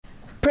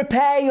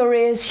Prepare your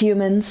ears,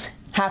 humans.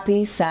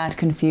 Happy, Sad,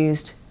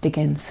 Confused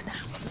begins now.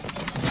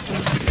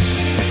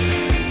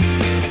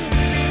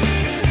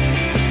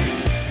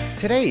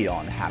 Today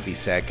on Happy,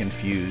 Sad,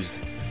 Confused,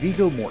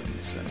 Viggo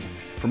Mortensen,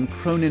 from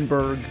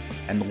Cronenberg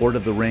and The Lord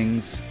of the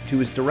Rings to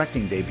his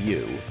directing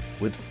debut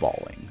with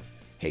Falling.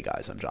 Hey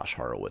guys, I'm Josh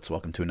Horowitz.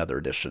 Welcome to another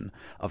edition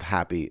of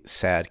Happy,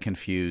 Sad,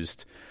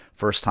 Confused.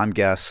 First-time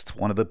guest,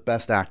 one of the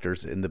best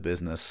actors in the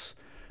business,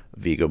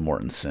 Viggo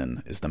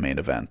Mortensen, is the main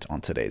event on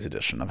today's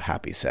edition of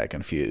Happy, Sad,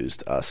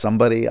 Confused.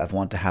 Somebody I've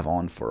wanted to have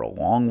on for a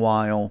long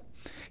while.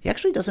 He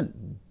actually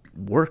doesn't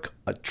work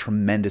a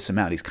tremendous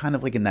amount. He's kind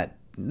of like in that,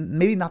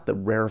 maybe not the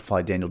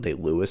rarefied Daniel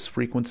Day-Lewis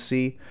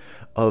frequency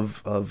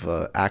of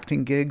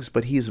acting gigs,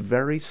 but he's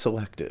very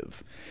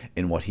selective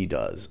in what he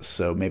does.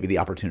 So maybe the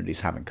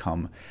opportunities haven't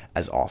come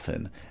as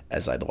often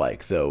as I'd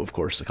like. Though, of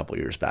course, a couple of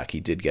years back,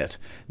 he did get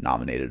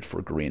nominated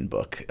for Green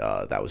Book.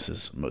 That was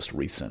his most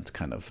recent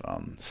kind of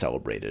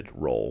celebrated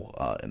role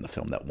in the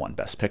film that won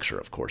Best Picture,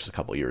 of course, a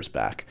couple of years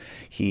back.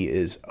 He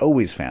is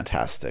always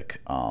fantastic,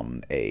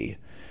 a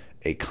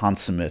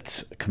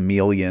consummate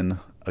chameleon,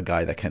 a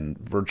guy that can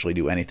virtually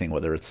do anything,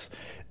 whether it's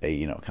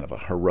a kind of a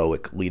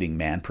heroic leading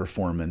man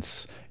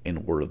performance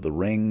in Lord of the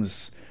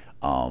Rings,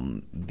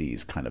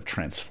 these kind of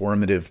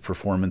transformative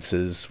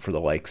performances for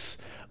the likes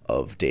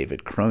of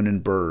David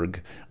Cronenberg.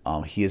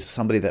 He is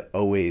somebody that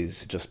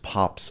always just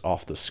pops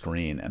off the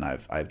screen, and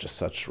I've just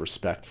such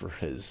respect for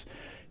his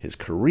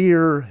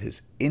career,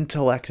 his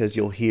intellect, as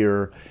you'll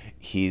hear.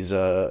 He's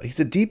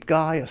a deep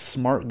guy, a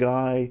smart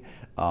guy.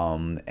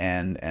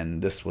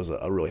 And this was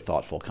a really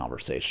thoughtful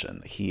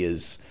conversation. He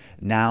is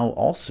now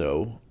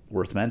also,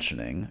 worth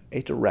mentioning,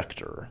 a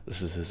director.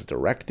 This is his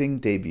directing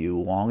debut,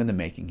 long in the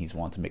making. He's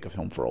wanted to make a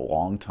film for a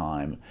long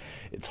time.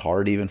 It's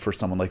hard even for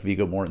someone like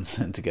Viggo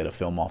Mortensen to get a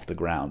film off the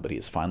ground, but he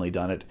has finally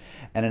done it.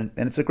 And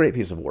it's a great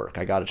piece of work.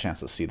 I got a chance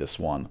to see this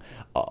one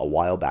a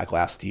while back,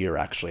 last year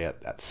actually,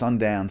 at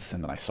Sundance,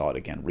 and then I saw it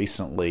again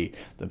recently.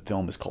 The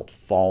film is called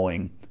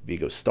Falling.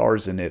 Viggo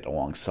stars in it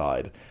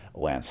alongside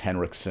Lance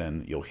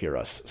Henriksen. You'll hear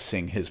us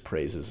sing his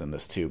praises in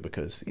this too,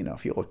 because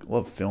if you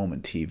love film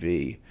and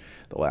TV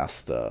the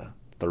last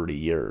 30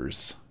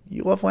 years,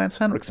 you love Lance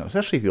Henriksen,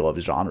 especially if you love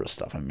genre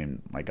stuff. I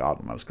mean, my God,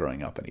 when I was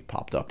growing up and he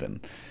popped up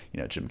in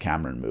Jim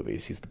Cameron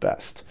movies, he's the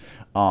best.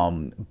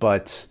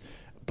 But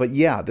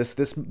yeah,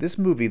 this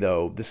movie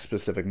though, this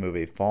specific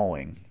movie,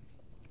 Falling,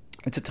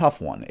 it's a tough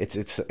one. It's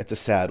a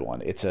sad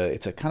one. It's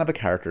a kind of a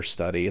character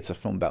study. It's a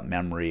film about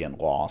memory and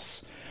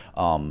loss.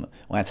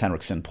 Lance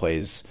Henriksen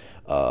plays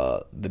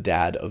the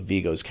dad of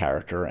Viggo's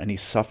character, and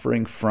he's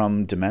suffering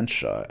from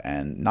dementia.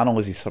 And not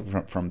only is he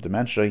suffering from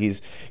dementia,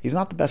 he's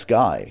not the best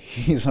guy.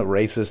 He's a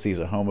racist. He's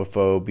a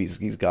homophobe.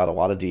 He's got a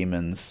lot of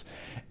demons,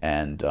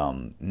 and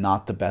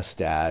not the best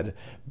dad.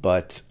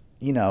 But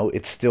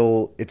it's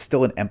still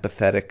an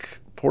empathetic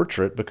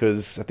portrait,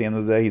 because at the end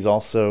of the day, he's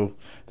also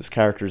this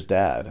character's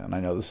dad. And I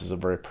know this is a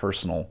very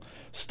personal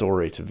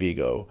story to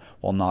Viggo.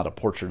 While not a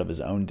portrait of his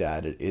own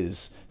dad, it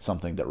is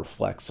something that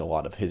reflects a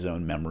lot of his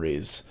own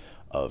memories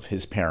of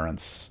his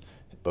parents.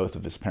 Both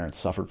of his parents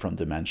suffered from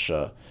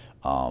dementia.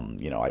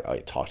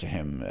 I talked to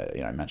him,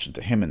 I mentioned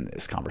to him in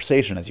this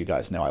conversation, as you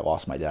guys know, I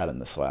lost my dad in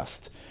this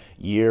last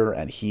year,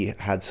 and he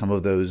had some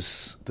of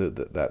those,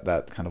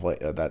 that kind of like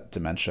that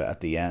dementia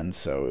at the end.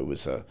 So it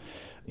was a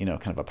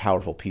kind of a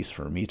powerful piece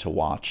for me to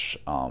watch.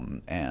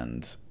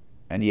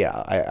 And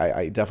yeah,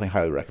 I definitely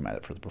highly recommend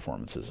it for the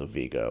performances of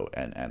Viggo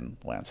and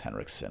Lance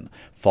Henriksen.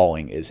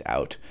 Falling is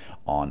out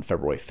on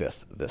February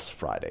 5th, this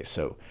Friday,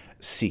 so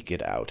seek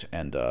it out.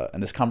 And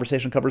this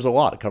conversation covers a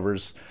lot. It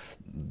covers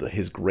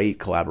his great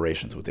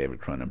collaborations with David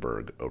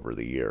Cronenberg over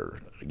the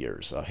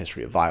years.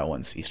 History of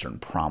Violence, Eastern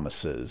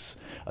Promises,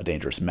 A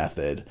Dangerous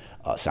Method.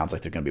 Sounds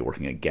like they're going to be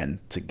working again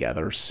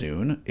together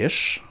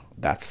soon-ish.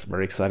 That's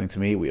very exciting to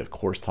me. We, of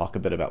course, talk a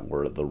bit about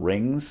Lord of the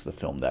Rings, the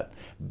film that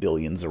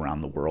billions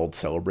around the world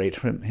celebrate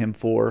him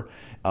for,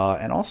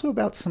 and also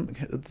about some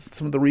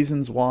of the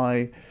reasons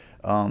why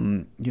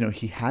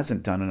he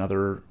hasn't done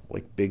another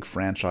big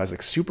franchise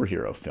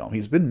superhero film.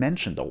 He's been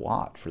mentioned a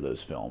lot for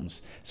those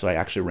films, so I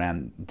actually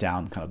ran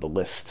down kind of the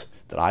list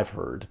that I've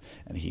heard,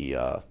 and he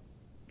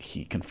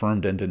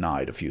confirmed and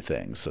denied a few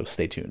things, so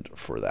stay tuned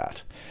for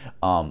that.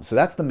 So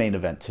that's the main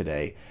event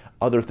today.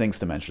 Other things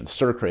to mention: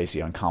 Stir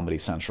Crazy on Comedy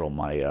Central.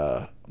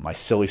 My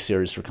silly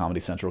series for Comedy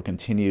Central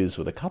continues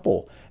with a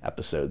couple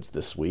episodes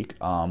this week,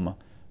 kind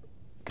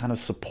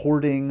of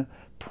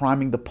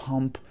priming the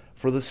pump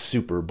for the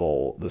Super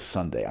Bowl this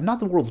Sunday. I'm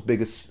not the world's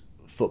biggest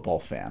football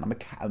fan.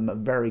 I'm a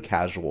very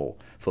casual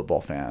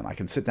football fan. I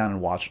can sit down and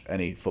watch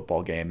any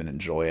football game and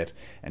enjoy it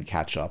and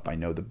catch up. I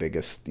know the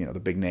biggest, the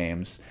big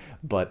names,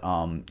 but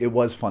it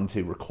was fun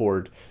to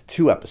record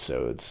 2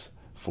 episodes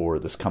for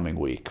this coming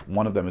week.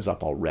 One of them is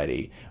up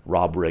already.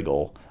 Rob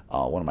Riggle,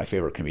 one of my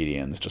favorite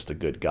comedians, just a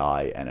good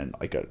guy, and an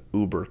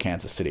uber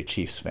Kansas City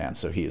Chiefs fan,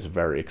 so he is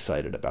very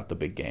excited about the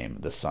big game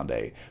this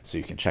Sunday. So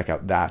you can check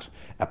out that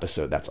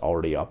episode. That's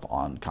already up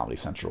on Comedy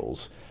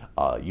Central's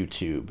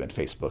YouTube and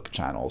Facebook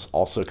channels.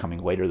 Also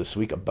coming later this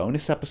week, a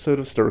bonus episode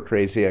of Stir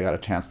Crazy. I got a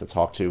chance to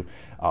talk to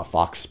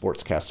Fox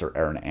sportscaster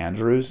Erin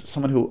Andrews,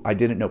 someone who I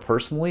didn't know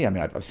personally. I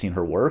mean, I've seen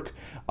her work,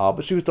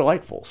 but she was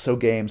delightful. So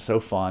game, so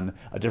fun.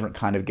 A different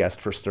kind of guest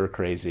for Stir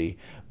Crazy,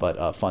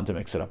 but fun to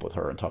mix it up with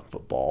her and talk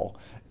football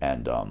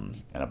and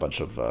a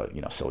bunch of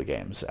silly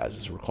games as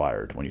is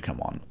required when you come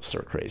on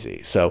Stir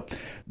Crazy. So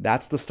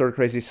that's the Stir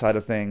Crazy side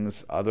of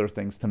things. Other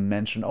things to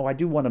mention. Oh, I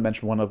do want to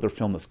mention one other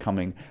film that's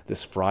coming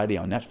this Friday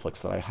on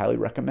Netflix that I highly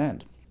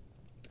recommend.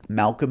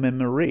 Malcolm and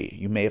Marie.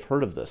 You may have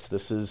heard of this.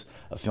 This is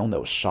a film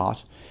that was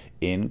shot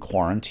in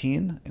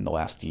quarantine in the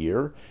last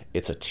year.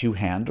 It's a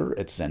two-hander.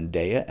 It's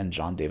Zendaya and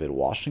John David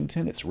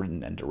Washington. It's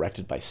written and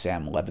directed by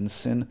Sam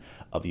Levinson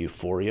of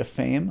Euphoria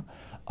fame.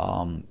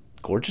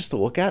 Gorgeous to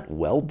look at,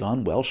 well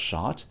done, well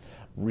shot,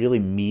 really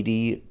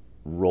meaty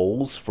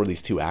roles for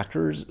these two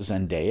actors.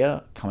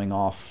 Zendaya, coming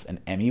off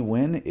an Emmy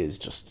win, is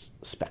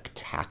just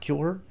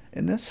spectacular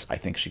in this. I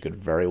think she could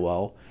very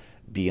well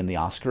be in the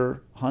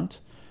Oscar hunt.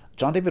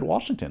 John David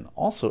Washington,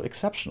 also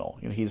exceptional.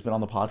 He's been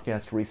on the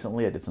podcast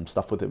recently. I did some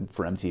stuff with him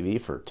for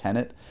MTV for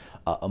Tenet.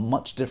 A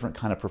much different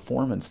kind of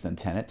performance than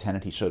Tenet.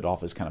 Tenet, he showed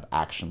off his kind of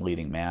action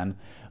leading man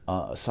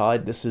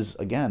side. This is,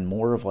 again,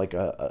 more of like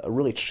a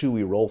really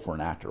chewy role for an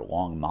actor.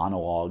 Long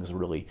monologues,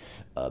 really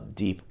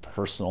deep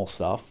personal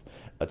stuff.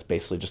 It's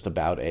basically just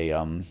about a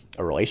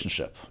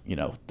relationship,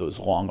 those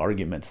long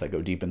arguments that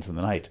go deep into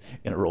the night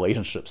in a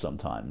relationship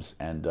sometimes.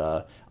 And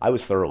I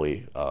was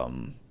thoroughly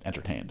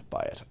entertained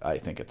by it. I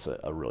think it's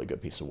a really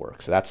good piece of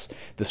work. So that's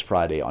this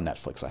Friday on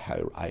Netflix.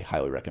 I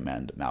highly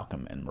recommend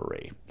Malcolm and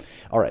Marie.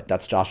 All right,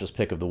 that's Josh's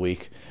pick of the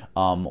week.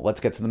 Let's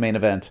get to the main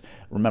event.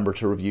 Remember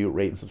to review,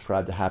 rate, and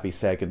subscribe to Happy,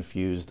 Sad,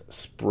 Confused.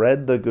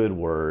 Spread the good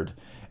word.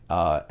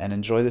 And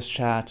enjoy this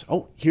chat.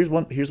 Oh, here's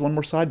one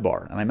more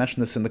sidebar, and I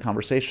mentioned this in the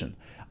conversation.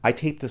 I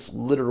taped this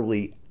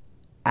literally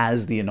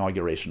as the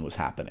inauguration was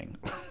happening.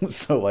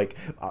 So,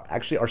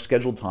 actually, our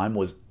scheduled time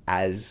was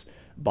as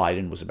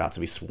Biden was about to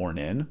be sworn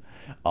in,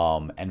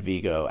 and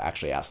Vigo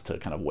actually asked to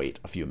kind of wait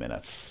a few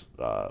minutes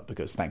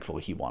because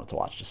thankfully he wanted to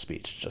watch the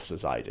speech just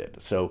as I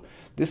did. So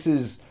this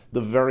is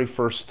the very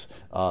first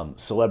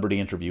celebrity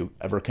interview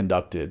ever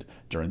conducted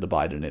during the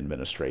Biden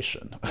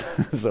administration.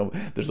 So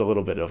there's a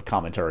little bit of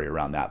commentary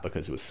around that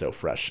because it was so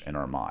fresh in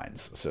our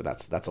minds. So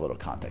that's a little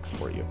context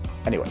for you.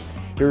 Anyway,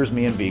 here's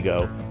me and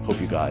Vigo. Hope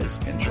you guys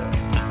enjoy.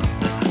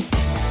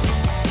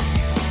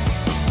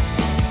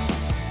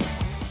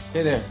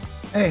 Hey there.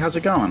 Hey, how's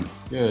it going?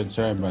 Good.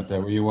 Sorry about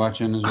that. Were you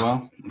watching as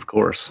well? Of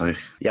course.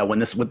 When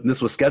this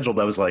was scheduled,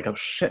 I was like, oh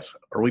shit,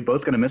 are we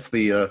both going to miss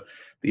the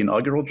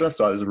inaugural address?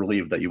 So I was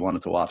relieved that you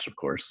wanted to watch, of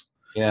course.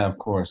 Yeah, of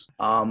course.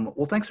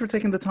 Well, thanks for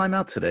taking the time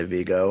out today,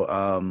 Vigo.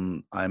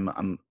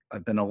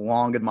 I've been a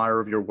long admirer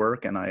of your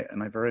work, and I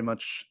very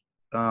much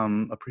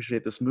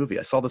appreciate this movie.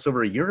 I saw this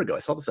over a year ago. I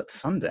saw this at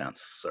Sundance,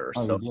 sir.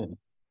 Oh, so you did.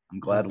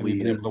 I'm glad Have you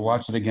been able to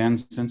watch it again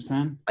since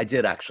then? I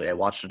did actually. I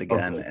watched it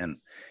again, and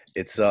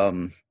it's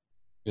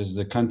because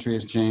the country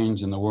has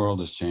changed and the world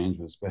has changed,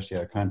 but especially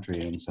our country.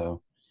 And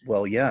so,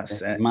 well,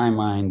 yes. In my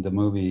mind, the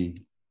movie,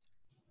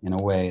 in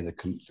a way, the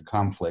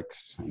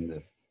conflicts and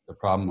the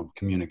problem of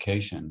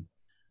communication,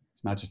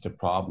 it's not just a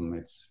problem,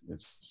 it's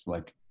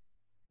like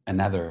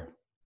another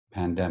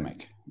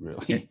pandemic,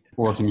 really,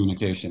 for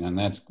communication. And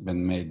that's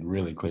been made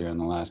really clear in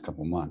the last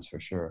couple of months, for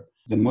sure.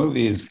 The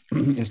movie is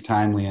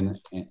timely and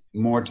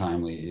more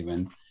timely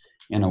even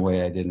in a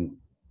way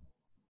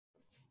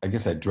I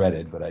guess I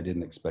dreaded, but I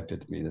didn't expect it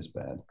to be this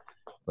bad.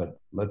 But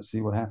let's see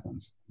what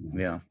happens.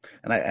 Yeah.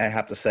 And I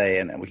have to say,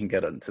 and we can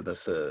get into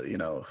this,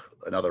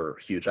 another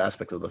huge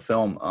aspect of the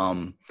film.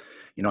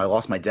 I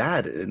lost my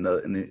dad in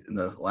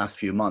the last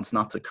few months,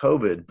 not to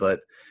COVID,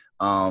 but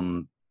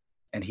and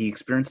he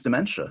experienced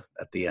dementia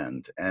at the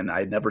end, and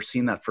I'd never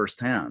seen that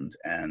firsthand.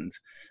 And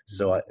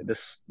so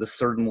this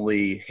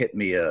certainly hit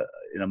me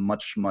in a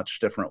much,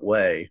 much different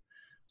way.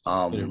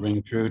 Did it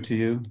ring true to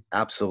you?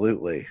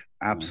 Absolutely.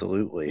 It's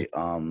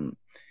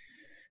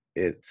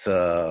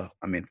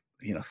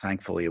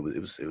thankfully it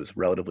was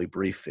relatively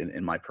brief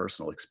in my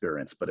personal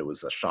experience, but it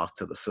was a shock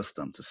to the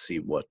system to see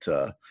what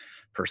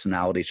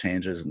personality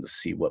changes and to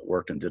see what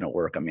worked and didn't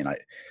work. I mean,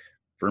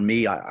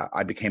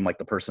 I became like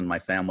the person in my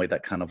family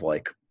that kind of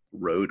like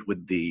rode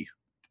with the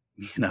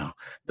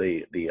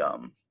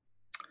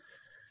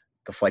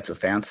flights of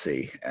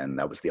fancy, and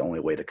that was the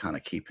only way to kind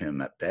of keep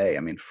him at bay. I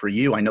mean, for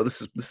you, I know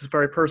this is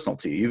very personal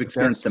to you. You've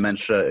experienced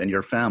dementia in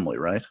your family,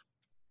 right?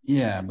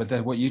 Yeah, but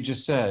what you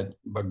just said,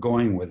 but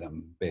going with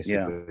them,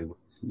 basically.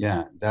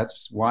 Yeah,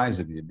 that's wise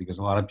of you, because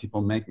a lot of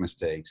people make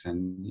mistakes.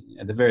 And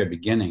at the very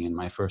beginning, in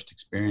my first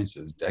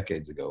experiences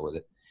decades ago with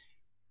it,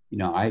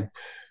 I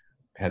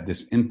had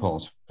this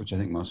impulse, which I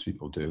think most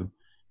people do,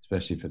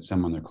 especially if it's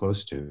someone they're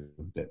close to,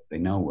 that they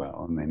know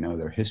well and they know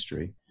their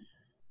history,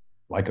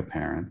 like a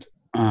parent.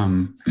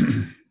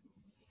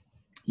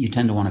 You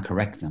tend to want to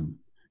correct them,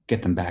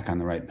 get them back on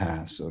the right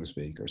path, so to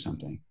speak, or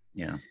something.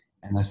 Yeah.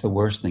 And that's the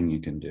worst thing you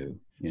can do.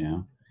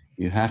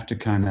 You have to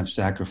kind of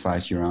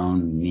sacrifice your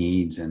own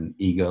needs and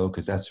ego,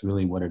 because that's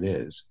really what it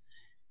is.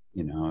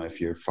 You know, if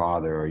your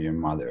father or your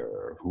mother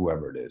or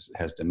whoever it is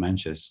has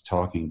dementia is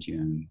talking to you,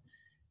 and,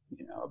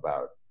 you know,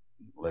 about,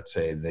 let's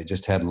say they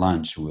just had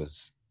lunch with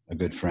a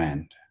good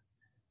friend,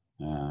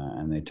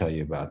 and they tell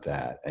you about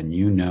that, and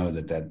you know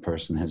that that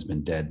person has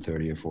been dead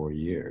 30 or 40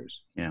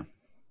 years. Yeah.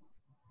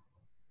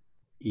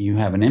 You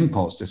have an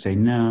impulse to say,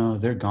 no,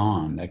 they're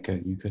gone.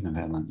 You couldn't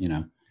have had lunch, you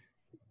know.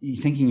 You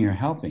thinking you're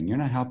helping. You're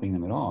not helping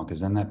them at all,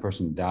 because then that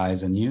person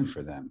dies anew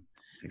for them.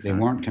 Exactly. They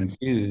weren't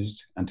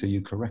confused until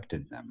you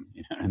corrected them.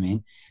 You know what I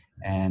mean?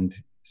 And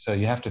so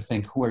you have to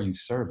think, who are you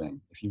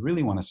serving? If you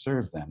really want to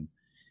serve them,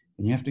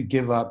 then you have to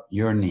give up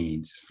your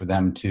needs for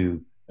them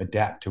to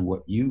adapt to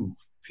what you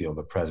feel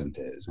the present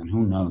is. And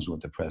who knows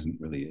what the present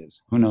really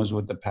is? Who knows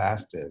what the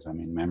past is? I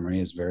mean, memory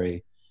is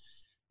very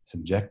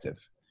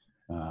subjective.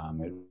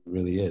 It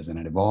really is. And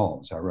it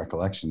evolves. Our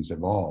recollections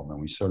evolve. And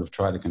we sort of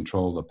try to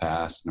control the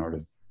past in order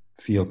to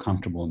feel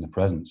comfortable in the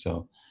present.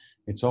 So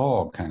it's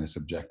all kind of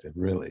subjective,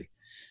 really.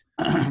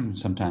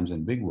 Sometimes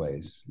in big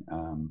ways,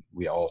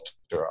 we alter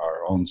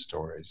our own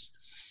stories.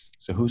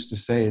 So who's to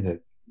say that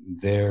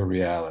their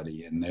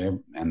reality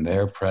and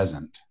their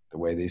present, the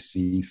way they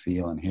see,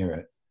 feel, and hear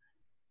it,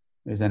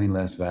 is any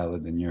less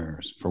valid than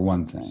yours, for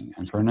one thing.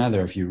 And for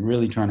another, if you're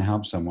really trying to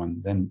help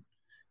someone, then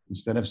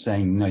instead of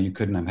saying, no, you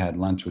couldn't have had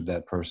lunch with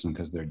that person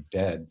because they're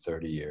dead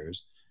 30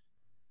 years,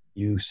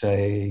 you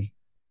say,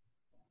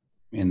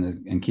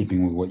 in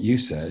keeping with what you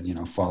said, you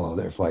know, follow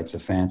their flights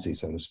of fancy,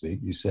 so to speak.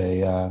 You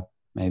say,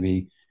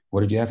 maybe,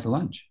 what did you have for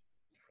lunch?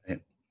 Right.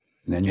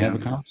 And then you have a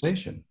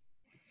conversation.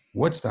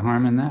 What's the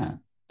harm in that?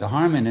 The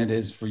harm in it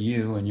is for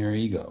you and your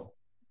ego.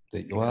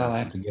 That, well, I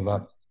have to give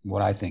up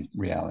what I think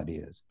reality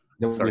is.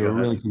 That we were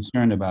really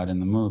concerned about in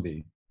the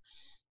movie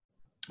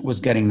was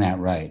getting that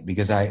right.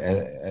 Because I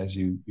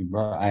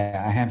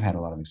have had a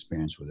lot of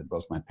experience with it.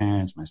 Both my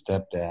parents, my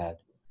stepdad,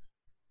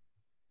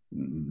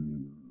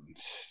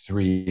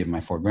 3 of my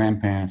 4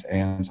 grandparents,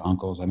 aunts,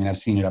 uncles. I mean, I've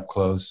seen it up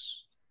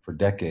close for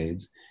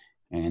decades.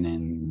 And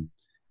in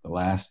the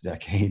last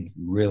decade,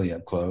 really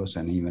up close,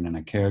 and even in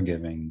a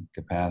caregiving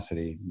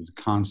capacity, with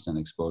constant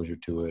exposure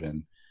to it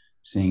and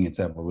seeing its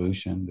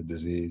evolution, the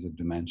disease of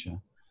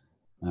dementia,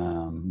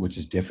 which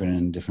is different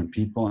in different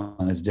people,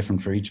 and it's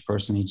different for each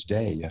person each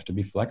day. You have to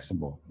be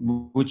flexible,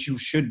 which you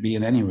should be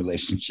in any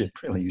relationship,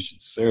 really. You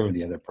should serve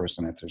the other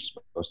person if they're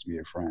supposed to be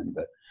your friend,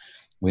 but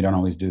we don't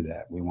always do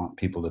that. We want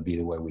people to be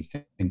the way we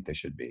think they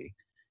should be.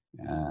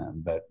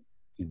 But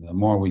you know, the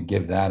more we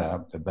give that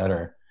up, the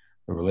better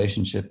the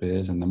relationship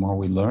is, and the more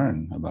we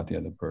learn about the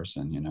other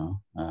person, you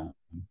know,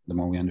 the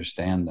more we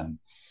understand them.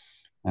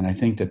 And I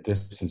think that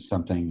this is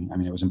something, I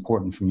mean, it was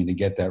important for me to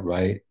get that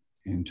right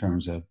in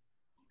terms of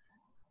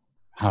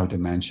how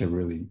dementia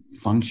really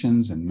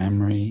functions and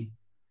memory,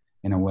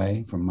 in a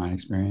way, from my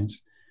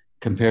experience,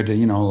 compared to,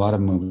 you know, a lot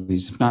of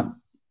movies, if not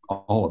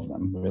all of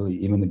them, really,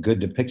 even the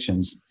good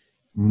depictions,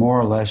 more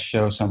or less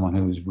show someone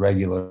who's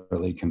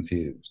regularly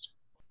confused,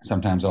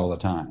 sometimes all the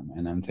time.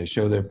 And then they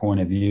show their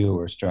point of view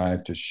or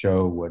strive to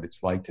show what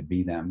it's like to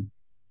be them.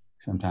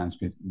 Sometimes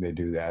they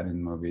do that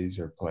in movies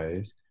or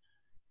plays.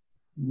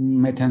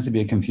 It tends to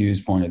be a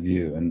confused point of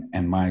view.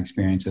 And my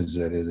experience is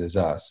that it is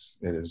us.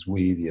 It is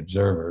we, the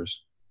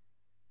observers,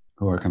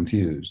 who are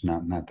confused,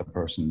 not the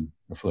person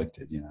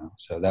afflicted, you know.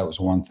 So that was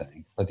one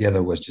thing. But the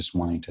other was just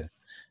wanting to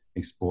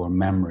explore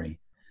memory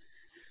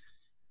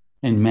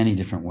in many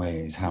different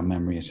ways, how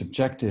memory is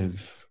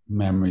subjective,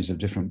 memories of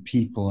different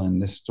people in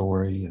this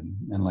story,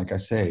 and like I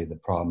say, the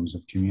problems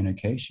of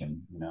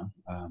communication, you know,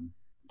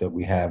 that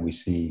we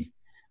see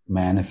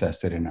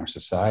manifested in our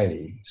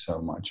society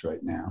so much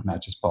right now,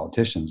 not just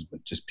politicians,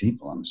 but just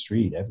people on the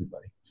street,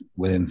 everybody,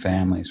 within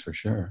families for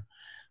sure.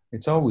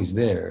 It's always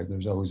there.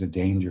 There's always a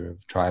danger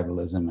of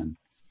tribalism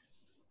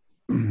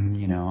and,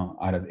 you know,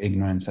 out of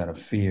ignorance, out of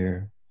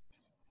fear,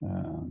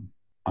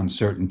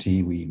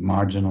 uncertainty, we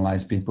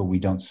marginalize people. We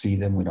don't see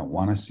them. We don't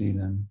want to see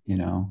them, you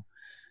know.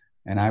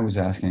 And I was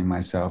asking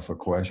myself a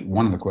question.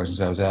 One of the questions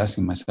I was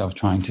asking myself,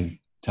 trying to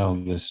tell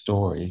this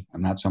story,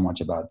 I'm not so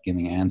much about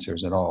giving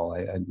answers at all.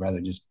 I'd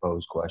rather just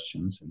pose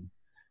questions and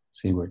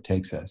see where it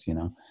takes us, you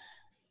know,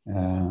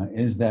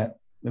 is that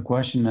the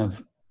question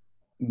of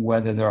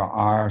whether there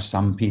are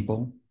some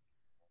people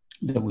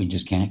that we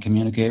just can't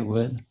communicate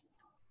with,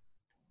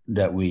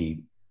 that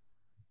we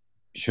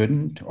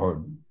shouldn't,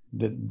 or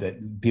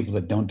that people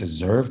that don't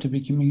deserve to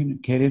be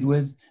communicated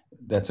with.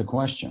 That's a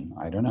question.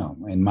 I don't know.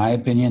 In my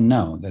opinion,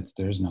 no,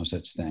 there's no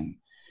such thing.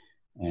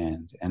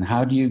 And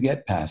how do you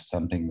get past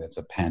something that's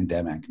a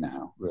pandemic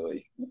now,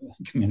 really,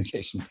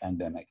 communication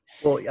pandemic?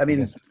 Well, I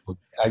mean,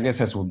 I guess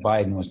that's what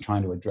Biden was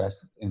trying to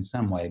address in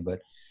some way, but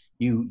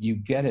you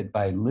get it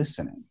by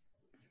listening.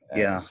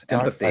 Yeah,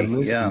 empathy. By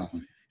listening, yeah.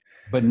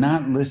 But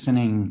not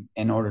listening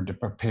in order to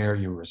prepare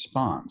your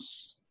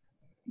response,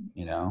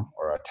 you know,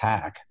 or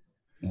attack.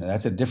 You know,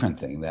 that's a different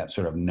thing. That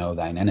sort of know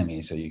thine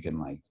enemy, so you can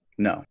like.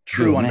 No,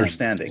 true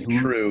understanding.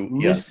 True.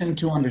 Listen yes.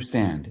 to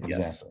understand. Yes.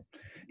 Exactly.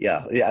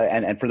 Yeah.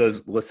 And for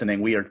those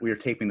listening, we are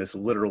taping this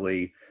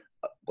literally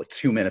like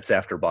 2 minutes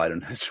after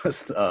Biden has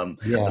just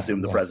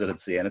assumed the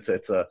presidency, and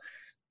it's a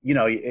you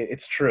know,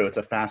 it's true. It's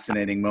a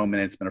fascinating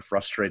moment. It's been a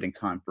frustrating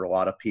time for a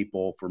lot of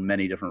people for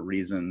many different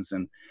reasons.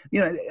 And, you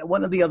know,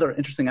 one of the other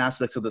interesting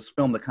aspects of this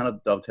film that kind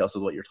of dovetails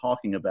with what you're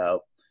talking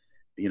about,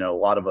 you know, a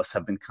lot of us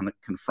have been kind of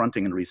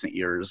confronting in recent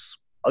years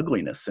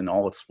ugliness in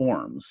all its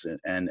forms.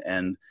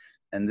 And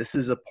this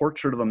is a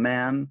portrait of a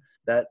man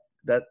that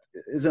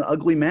is an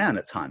ugly man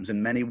at times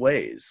in many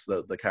ways,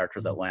 the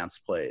character that Lance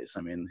plays.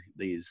 I mean,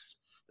 there's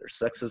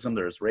sexism,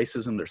 there's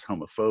racism, there's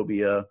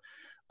homophobia.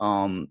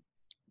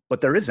 But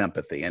there is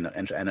empathy and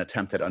an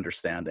attempt at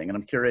understanding. And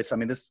I'm curious, I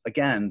mean, this,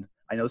 again,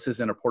 I know this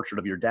isn't a portrait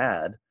of your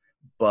dad,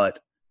 but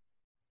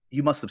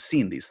you must have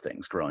seen these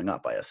things growing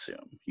up, I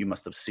assume. You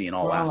must have seen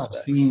all aspects.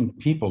 I've seen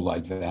people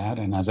like that.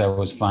 And as I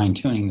was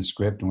fine-tuning the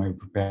script and we were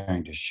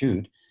preparing to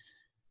shoot,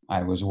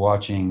 I was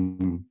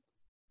watching,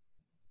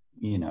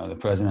 you know, the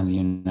President of the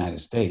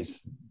United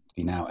States,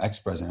 the now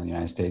ex-President of the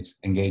United States,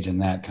 engage in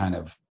that kind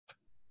of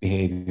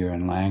behavior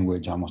and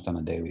language almost on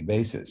a daily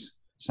basis.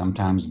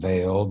 Sometimes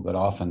veiled, but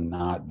often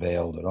not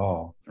veiled at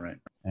all. Right.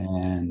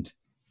 And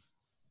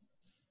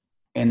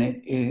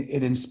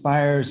it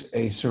inspires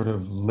a sort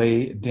of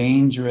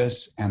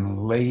dangerous and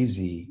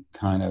lazy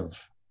kind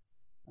of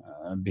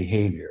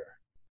behavior.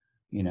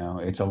 You know,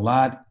 it's a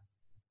lot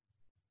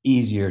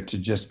easier to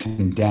just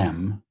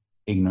condemn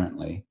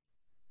ignorantly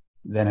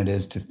than it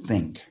is to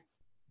think.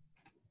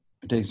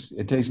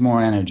 It takes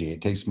more energy.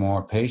 It takes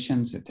more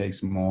patience. It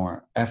takes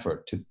more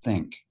effort to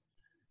think.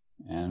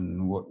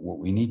 And what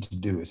we need to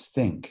do is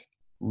think,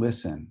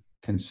 listen,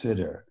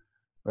 consider,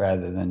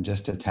 rather than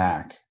just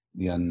attack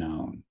the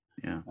unknown,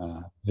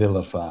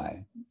 vilify,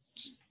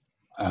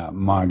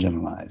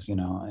 marginalize, you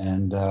know.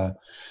 And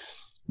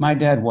my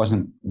dad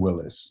wasn't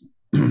Willis.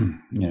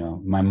 You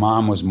know, my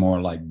mom was more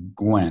like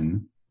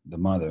Gwen, the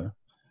mother,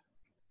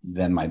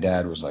 than my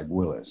dad was like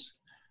Willis.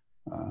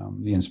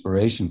 The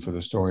inspiration for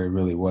the story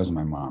really was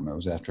my mom. It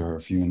was after her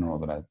funeral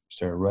that I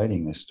started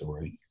writing this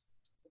story,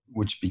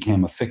 which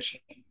became a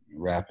fiction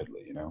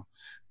rapidly. You know,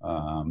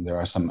 there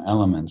are some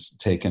elements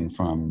taken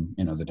from,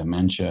 you know, the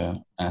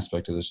dementia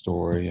aspect of the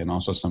story, and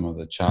also some of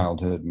the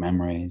childhood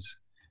memories.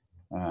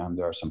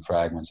 There are some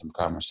fragments of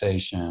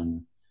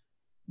conversation.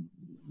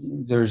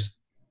 There's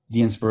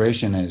the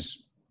inspiration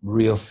is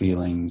real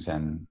feelings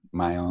and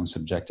my own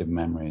subjective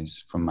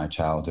memories from my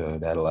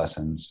childhood,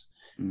 adolescence,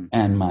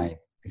 and my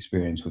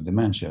experience with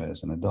dementia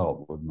as an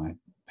adult with my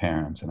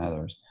parents and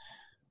others.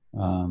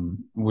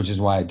 Which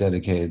is why I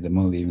dedicated the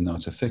movie, even though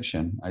it's a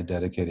fiction, I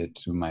dedicated it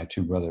to my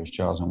two brothers,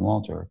 Charles and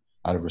Walter,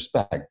 out of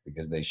respect,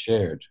 because they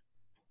shared,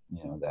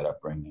 you know, that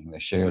upbringing. They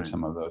shared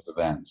some of those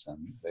events,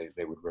 and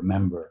they would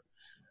remember,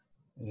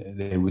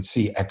 they would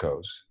see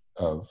echoes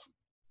of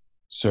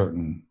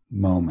certain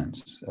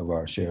moments of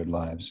our shared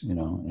lives, you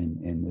know,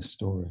 in this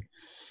story.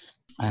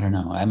 I don't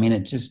know. I mean,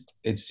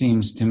 it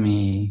seems to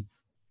me,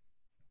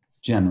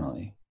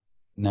 generally,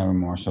 never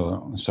more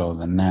so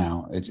than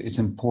now, it's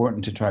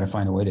important to try to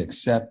find a way to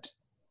accept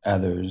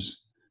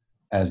others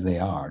as they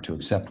are, to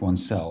accept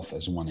oneself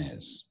as one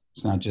is.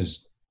 It's not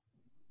just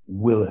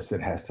Willis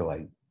that has to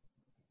like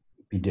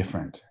be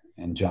different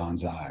in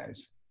John's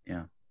eyes.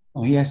 Yeah.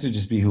 Well, he has to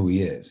just be who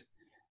he is.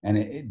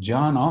 And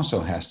John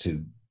also has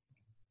to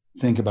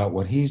think about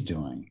what he's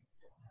doing.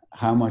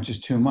 How much is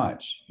too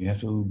much? You have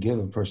to give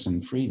a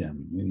person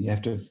freedom. You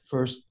have to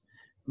first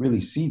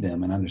really see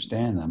them and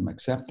understand them,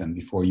 accept them,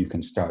 before you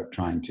can start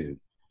trying to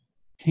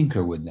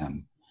tinker with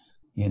them.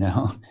 You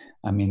know,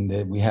 I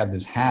mean, we have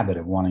this habit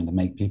of wanting to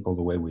make people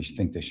the way we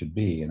think they should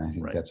be. And I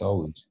think that's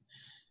always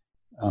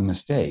a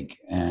mistake.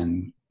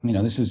 And, you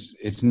know,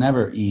 it's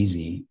never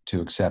easy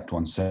to accept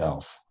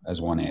oneself as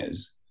one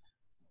is,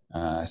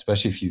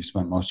 especially if you've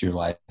spent most of your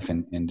life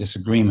in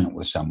disagreement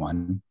with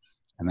someone,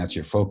 and that's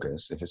your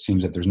focus. If it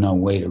seems that there's no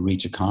way to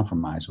reach a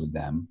compromise with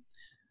them,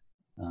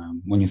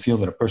 when you feel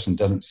that a person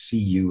doesn't see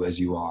you as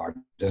you are,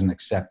 doesn't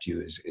accept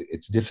you,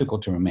 it's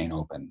difficult to remain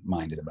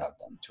open-minded about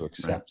them, to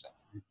accept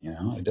them. You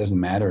know, it doesn't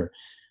matter.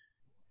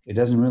 It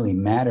doesn't really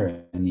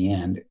matter in the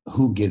end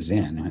who gives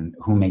in and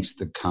who makes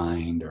the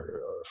kind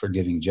or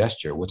forgiving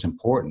gesture. What's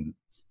important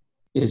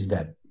is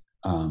that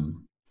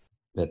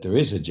that there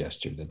is a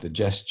gesture, that the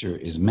gesture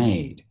is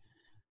made.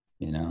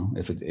 You know,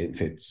 if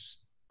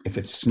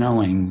it's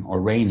snowing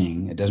or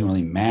raining, it doesn't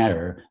really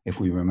matter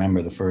if we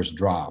remember the first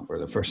drop or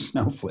the first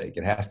snowflake.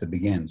 It has to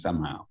begin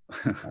somehow,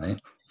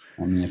 right?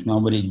 I mean, if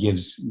nobody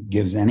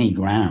gives any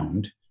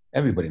ground,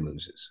 everybody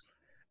loses.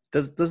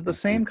 Does the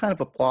same kind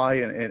of apply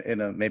in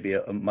a maybe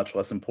a much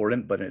less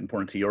important, but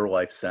important to your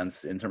life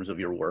sense in terms of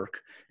your work,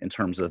 in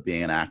terms of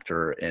being an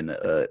actor and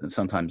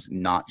sometimes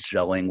not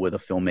gelling with a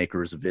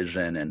filmmaker's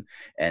vision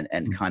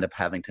and kind of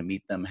having to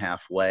meet them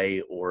halfway,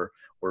 or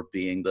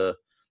being the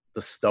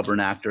stubborn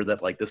actor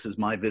that, like, this is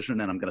my vision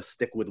and I'm going to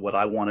stick with what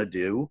I want to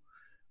do.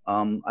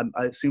 I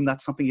assume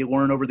that's something you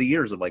learn over the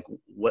years of, like,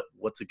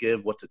 what to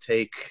give, what to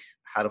take,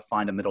 how to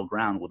find a middle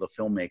ground with a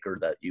filmmaker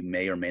that you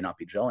may or may not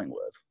be gelling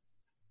with.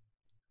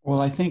 Well,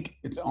 I think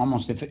it's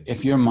almost,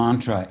 if your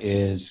mantra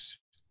is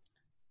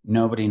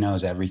nobody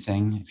knows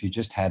everything. If you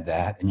just had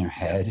that in your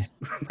head,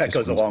 That just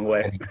goes a when you long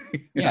start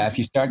way. yeah, if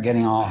you start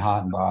getting all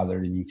hot and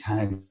bothered and you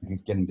kind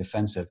of getting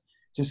defensive,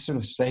 just sort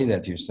of say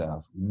that to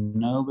yourself.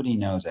 Nobody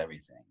knows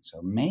everything.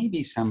 So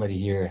maybe somebody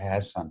here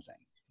has something,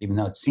 even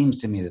though it seems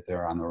to me that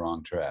they're on the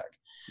wrong track.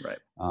 Right.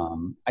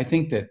 I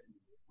think that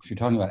if you're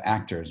talking about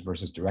actors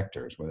versus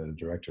directors, whether the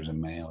director is a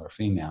male or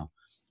female,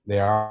 they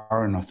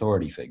are an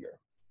authority figure,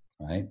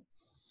 right?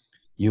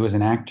 You as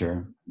an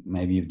actor,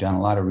 maybe you've done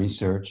a lot of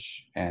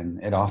research,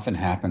 and it often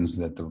happens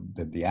that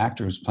the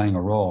actor who's playing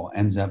a role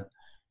ends up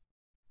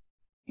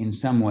in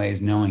some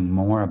ways knowing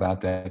more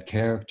about that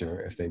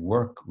character if they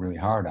work really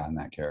hard on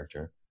that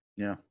character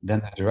than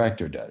the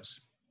director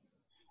does,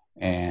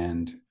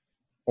 and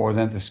or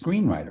than the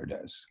screenwriter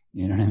does.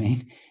 You know what I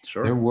mean?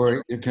 Sure. They're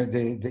worried.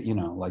 You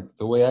know, like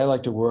the way I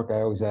like to work,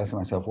 I always ask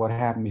myself, what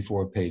happened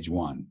before page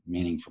one?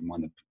 Meaning from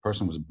when the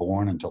person was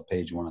born until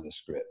page one of the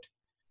script.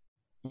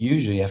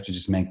 Usually you have to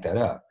just make that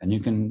up, and you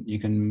can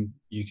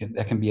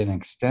that can be an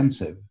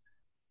extensive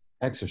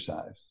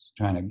exercise,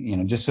 trying to, you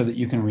know, just so that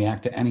you can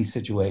react to any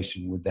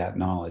situation with that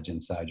knowledge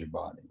inside your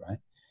body, right?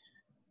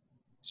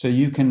 So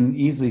you can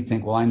easily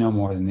think, well, I know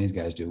more than these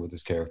guys do what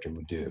this character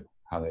would do,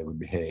 how they would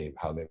behave,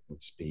 how they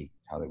would speak,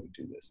 how they would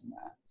do this and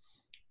that.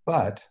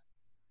 But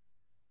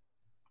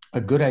a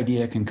good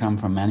idea can come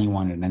from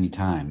anyone at any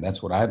time.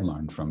 That's what I've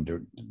learned from,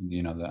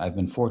 you know, I've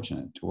been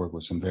fortunate to work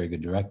with some very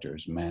good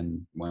directors,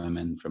 men,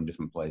 women from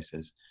different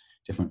places,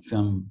 different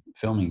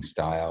filming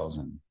styles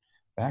and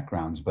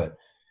backgrounds. But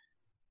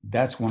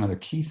that's one of the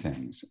key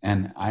things.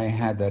 And I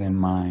had that in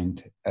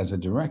mind as a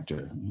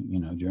director, you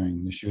know,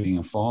 during the shooting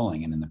of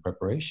Falling and in the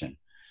preparation.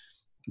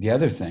 The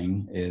other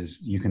thing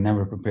is you can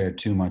never prepare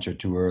too much or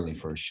too early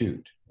for a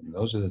shoot. And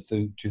those are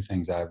the two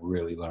things I've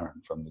really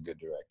learned from the good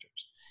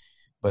directors.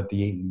 But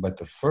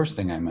the first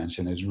thing I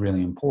mentioned is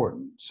really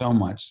important, so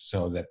much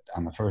so that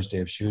on the first day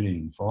of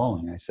shooting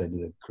Falling, I said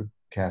to the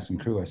cast and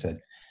crew, I said,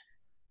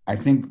 I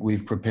think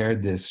we've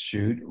prepared this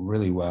shoot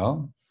really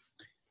well.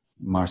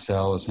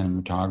 Marcel, a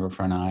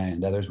cinematographer, and I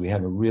and others, we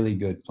have a really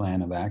good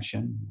plan of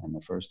action and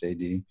the first AD,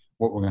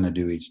 what we're going to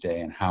do each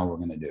day and how we're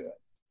going to do it.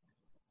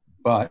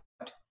 But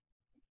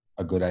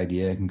a good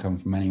idea can come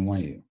from any one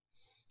of you.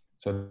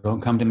 So don't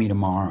come to me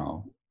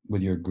tomorrow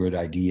with your good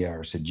idea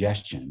or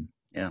suggestion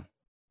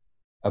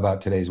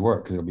about today's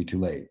work, because it'll be too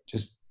late.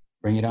 Just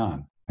bring it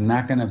on. I'm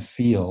not going to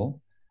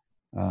feel,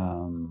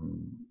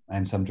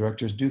 and some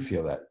directors do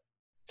feel that,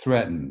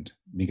 threatened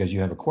because you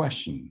have a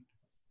question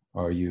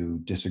or you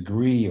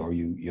disagree or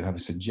you have a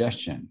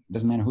suggestion. It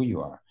doesn't matter who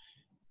you are.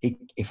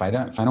 If I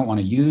don't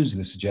want to use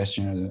the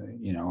suggestion or the,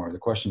 you know, or the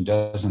question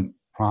doesn't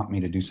prompt me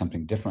to do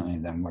something differently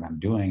than what I'm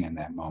doing in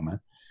that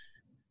moment,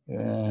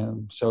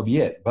 so be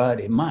it. But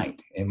it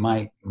might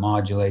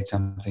modulate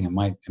something. It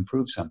might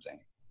improve something.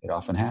 It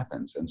often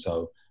happens. And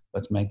so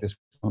let's make this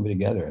movie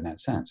together in that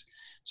sense.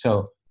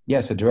 So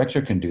yes, a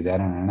director can do that,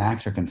 and an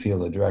actor can feel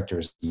the director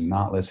is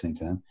not listening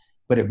to them,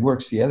 but it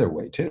works the other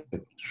way too.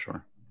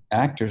 Sure.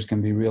 Actors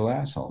can be real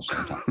assholes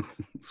sometimes.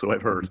 So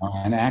I've heard.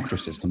 And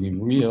actresses can be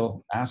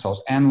real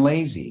assholes and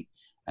lazy.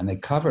 And they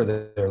cover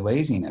their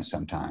laziness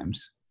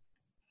sometimes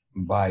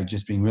by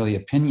just being really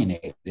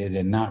opinionated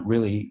and not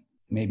really,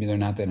 maybe they're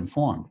not that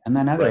informed. And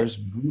then others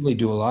really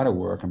do a lot of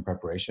work in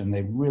preparation.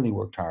 They've really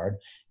worked hard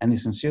and they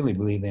sincerely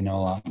believe they know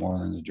a lot more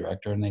than the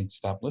director, and they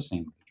stop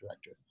listening to the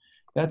director.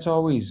 That's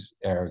always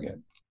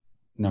arrogant,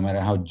 no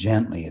matter how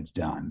gently it's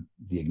done,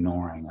 the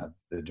ignoring of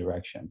the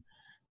direction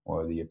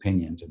or the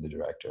opinions of the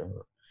director,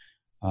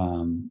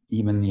 or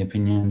even the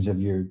opinions of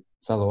your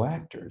fellow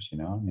actors. You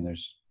know, I mean,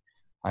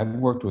 I've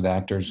worked with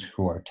actors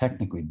who are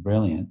technically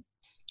brilliant,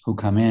 who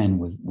come in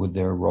with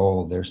their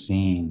role, their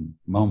scene,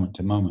 moment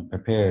to moment,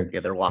 prepared.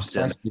 Yeah, they're locked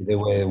in. Precisely the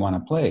way they want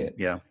to play it.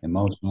 Yeah.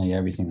 Emotionally,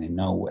 everything they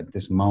know. At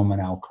this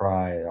moment, I'll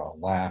cry, I'll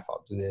laugh,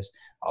 I'll do this,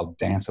 I'll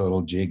dance a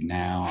little jig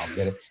now, I'll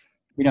get it.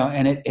 You know,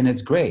 and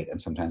it's great. And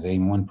sometimes they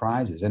even win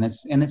prizes, and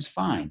it's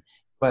fine.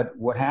 But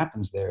what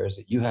happens there is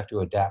that you have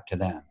to adapt to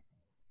them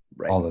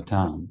all the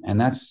time.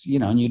 And that's, you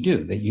know, and you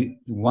do.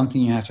 One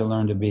thing you have to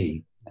learn to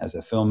be as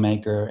a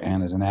filmmaker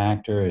and as an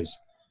actor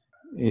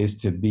is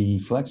to be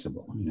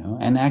flexible, you know.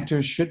 And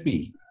actors should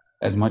be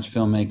as much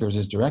filmmakers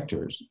as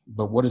directors.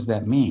 But what does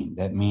that mean?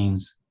 That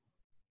means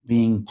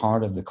being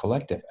part of the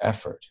collective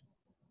effort.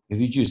 If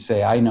you just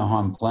say, I know how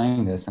I'm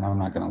playing this and I'm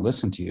not going to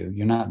listen to you,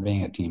 you're not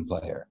being a team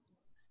player.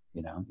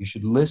 You know, you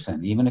should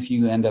listen. Even if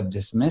you end up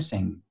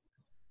dismissing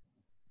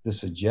the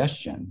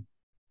suggestion,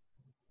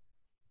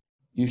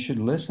 you should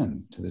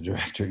listen to the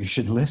director. You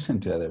should listen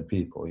to other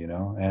people, you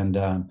know.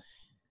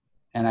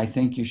 And I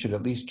think you should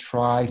at least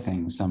try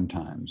things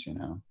sometimes, you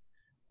know.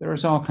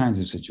 There's all kinds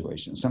of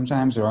situations.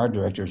 Sometimes there are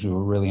directors who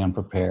are really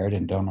unprepared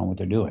and don't know what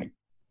they're doing.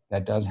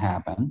 That does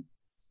happen.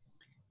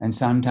 And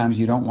sometimes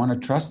you don't want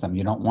to trust them.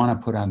 You don't want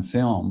to put on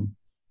film,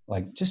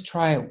 like, just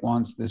try it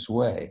once this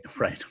way.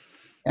 Right.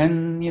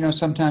 And, you know,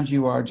 sometimes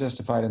you are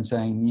justified in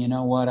saying, you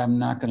know what, I'm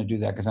not going to do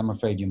that because I'm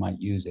afraid you might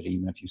use it,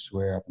 even if you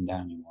swear up and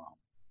down you won't.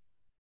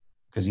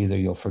 because either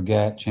you'll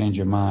forget, change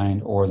your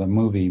mind, or the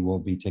movie will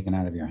be taken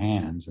out of your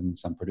hands and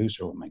some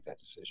producer will make that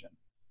decision,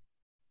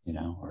 you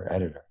know, or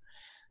editor.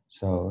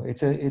 So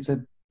it's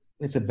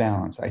a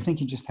balance. I think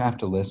you just have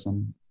to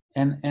listen.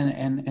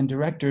 And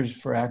directors,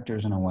 for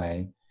actors in a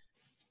way,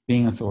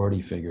 being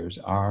authority figures,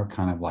 are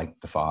kind of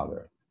like the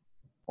father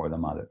or the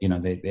mother. You know,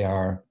 they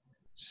are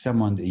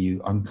someone that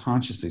you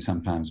unconsciously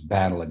sometimes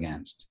battle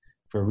against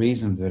for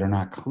reasons that are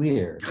not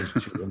clear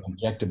to an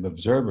objective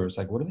observer. It's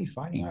like, what are they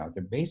fighting about?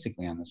 They're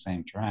basically on the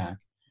same track,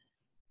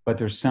 but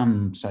there's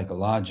some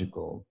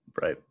psychological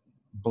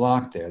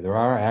block there. There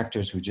are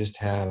actors who just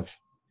have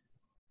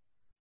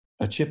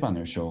a chip on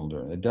their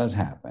shoulder. It does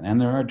happen. And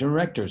there are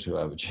directors who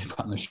have a chip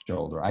on their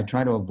shoulder. I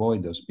try to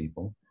avoid those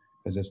people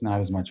because it's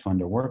not as much fun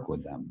to work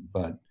with them.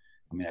 But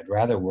I mean, I'd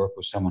rather work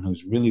with someone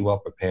who's really well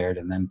prepared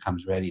and then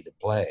comes ready to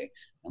play.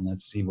 And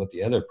let's see what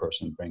the other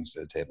person brings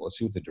to the table. Let's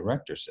see what the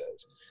director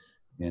says.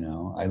 You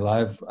know, I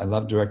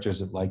love directors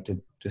that like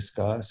to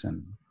discuss,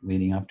 and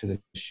leading up to the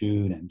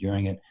shoot and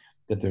during it,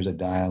 that there's a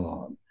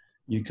dialogue.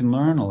 You can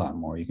learn a lot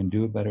more. You can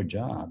do a better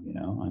job. You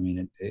know, I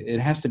mean, it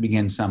has to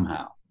begin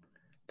somehow.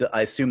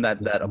 I assume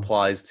that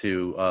applies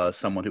to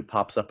someone who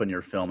pops up in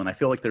your film. And I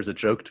feel like there's a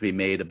joke to be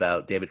made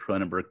about David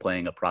Cronenberg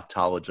playing a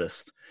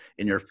proctologist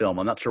in your film.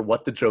 I'm not sure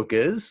what the joke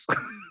is,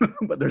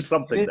 but there's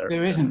something there.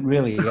 There isn't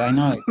really. I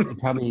know it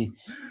probably,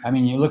 I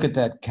mean, you look at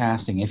that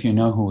casting, if you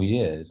know who he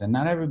is, and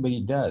not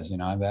everybody does. You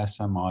know, I've asked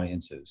some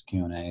audiences,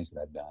 Q&As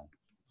that I've done.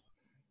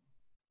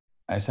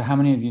 I said, how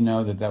many of you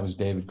know that was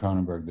David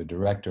Cronenberg, the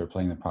director,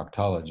 playing the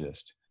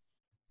proctologist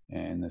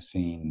in the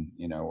scene,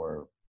 you know,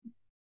 where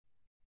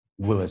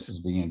Willis is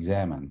being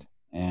examined?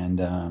 And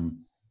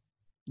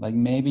like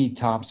maybe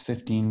tops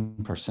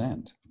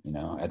 15%, you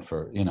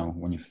know,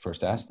 when you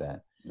first ask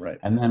that. Right.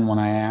 And then when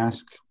I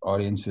ask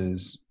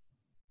audiences,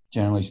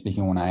 generally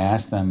speaking, when I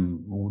ask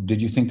them,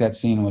 did you think that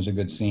scene was a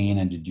good scene?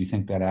 And did you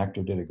think that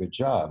actor did a good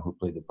job who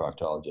played the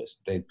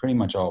proctologist? They pretty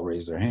much all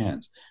raise their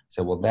hands.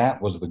 So, well,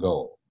 that was the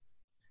goal.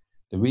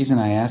 The reason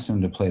I asked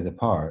them to play the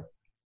part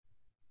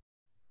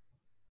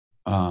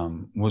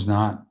was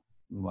not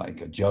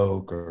like a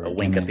joke or a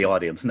wink at the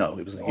audience. No,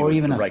 he was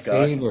even the a right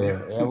favor.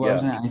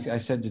 guy. I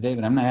said to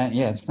David, I'm not.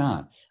 Yeah, it's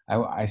not.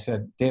 I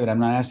said, David, I'm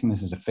not asking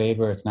this as a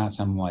favor. It's not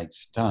some like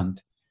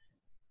stunt.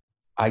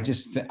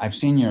 I've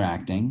seen your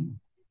acting,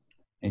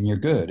 and you're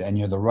good, and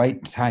you're the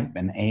right type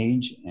and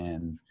age,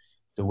 and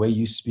the way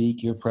you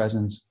speak, your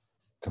presence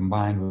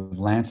combined with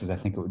Lance's, I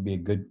think it would be a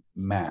good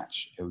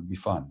match. It would be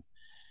fun.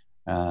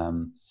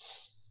 But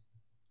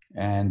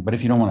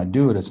if you don't want to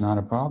do it, it's not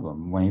a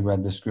problem. When he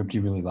read the script, he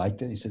really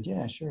liked it. He said,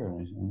 yeah, sure.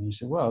 And he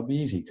said, well, it'll be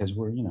easy because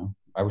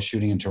I was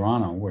shooting in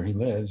Toronto where he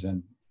lives.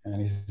 And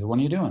he said, when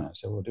are you doing it? I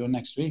said, we'll do it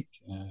next week,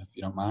 if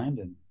you don't mind.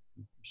 And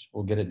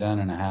we'll get it done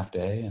in a half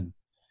day. And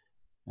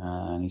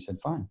he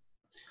said, fine.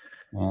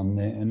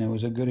 And it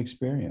was a good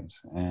experience.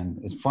 And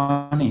it's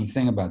funny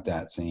thing about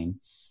that scene,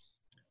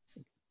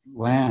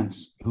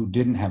 Lance, who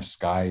didn't have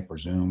Skype or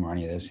Zoom or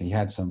any of this, he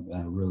had some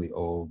really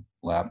old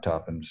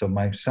laptop. And so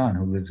my son,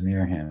 who lives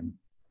near him,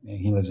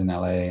 he lives in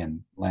LA,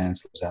 and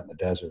Lance lives out in the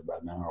desert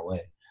about an hour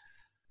away.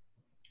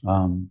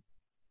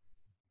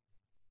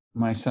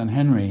 My son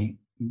Henry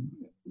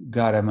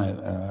got him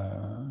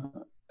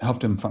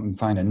helped him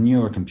find a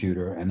newer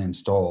computer and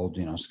installed,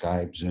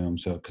 Skype, Zoom.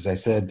 So, because I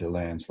said to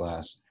Lance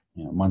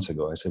months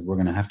ago, I said, we're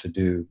going to have to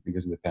do,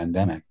 because of the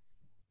pandemic,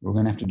 we're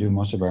going to have to do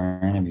most of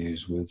our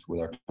interviews with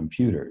our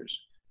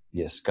computers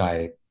via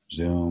Skype,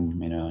 Zoom,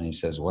 and he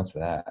says, what's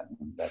that?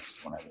 And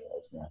that's when I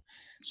realized,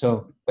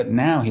 So, but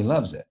now he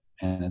loves it.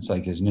 And it's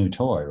like his new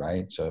toy,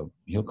 right? So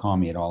he'll call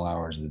me at all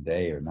hours of the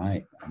day or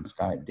night on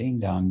Skype, ding,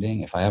 dong,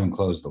 ding. If I haven't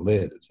closed the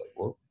lid, it's like,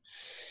 whoa.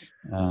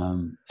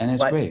 And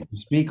it's great. We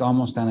speak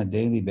almost on a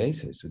daily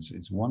basis.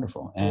 It's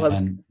wonderful. I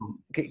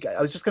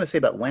was just going to say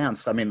about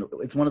Lance. I mean,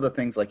 it's one of the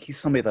things, like, he's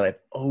somebody that I've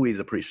always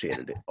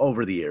appreciated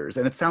over the years.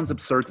 And it sounds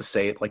absurd to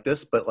say it like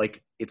this, but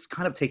like, it's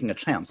kind of taking a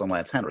chance on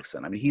Lance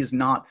Henriksen. I mean, he's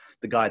not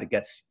the guy that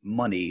gets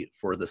money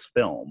for this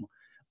film.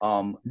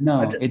 No,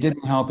 it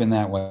didn't help in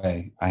that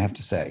way. I have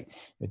to say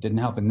it didn't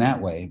help in that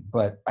way,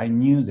 but I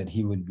knew that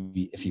he would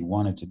be, if he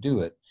wanted to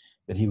do it,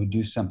 that he would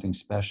do something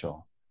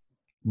special,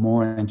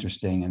 more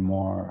interesting and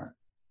more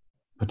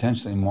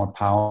potentially more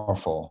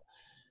powerful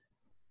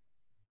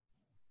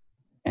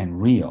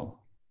and real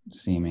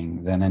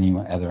seeming than any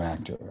other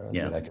actor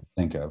that I could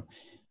think of.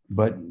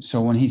 But so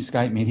when he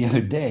Skyped me the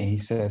other day, he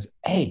says,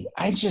 hey,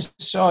 I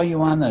just saw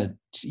you on the,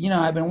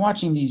 I've been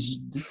watching these,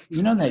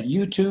 that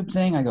YouTube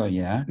thing? I go,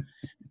 yeah.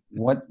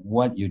 What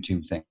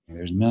YouTube thing?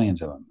 There's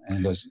millions of them. And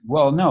he goes,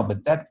 well, no,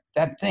 but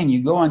that thing,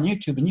 you go on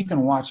YouTube and you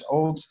can watch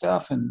old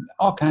stuff and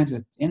all kinds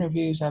of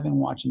interviews. I've been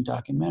watching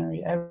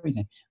documentary,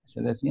 everything. I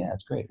said,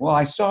 that's great. Well,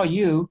 I saw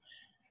you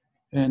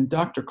and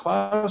Dr.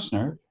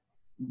 Klausner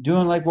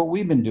doing like what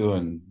we've been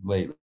doing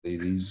lately.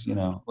 These,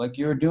 like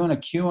you were doing a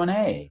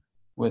Q&A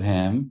with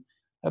him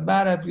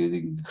about a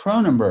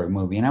Cronenberg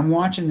movie. And I'm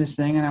watching this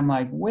thing and I'm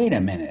like, wait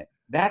a minute,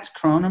 that's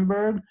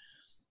Cronenberg?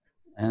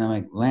 And I'm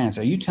like, Lance,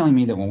 are you telling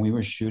me that when we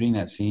were shooting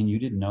that scene, you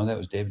didn't know that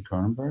was David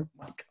Cronenberg?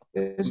 He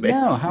goes, no,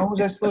 Amazing. how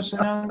was I supposed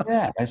to know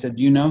that? I said,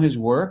 do you know his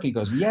work? He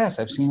goes, yes,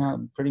 I've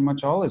seen pretty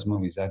much all his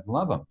movies. I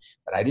love him.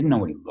 But I didn't know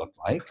what he looked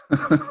like.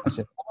 I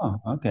said, oh,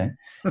 okay.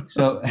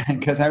 So,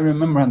 because I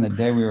remember on the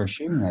day we were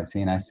shooting that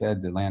scene, I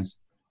said to Lance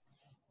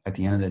at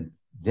the end of the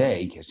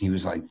day, because he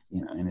was like,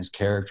 you know, in his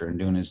character and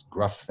doing his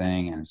gruff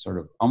thing and sort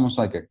of almost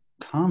like a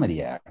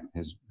comedy act,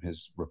 his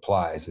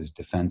replies, his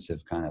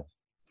defensive kind of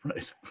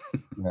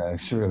Right.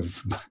 sort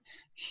of,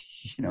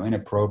 you know,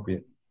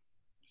 inappropriate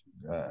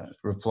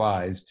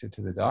replies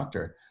to the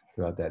doctor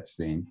throughout that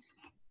scene.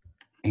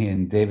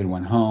 And David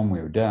went home, we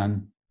were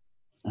done.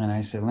 And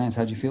I said, Lance,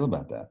 how'd you feel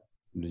about that?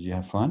 Did you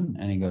have fun?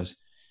 And he goes,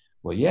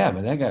 well, yeah,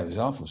 but that guy was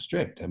awful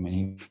strict. I mean,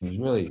 he was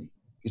really,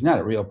 he's not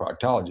a real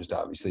proctologist,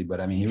 obviously, but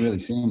I mean, he really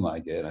seemed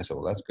like it. I said,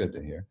 well, that's good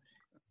to hear.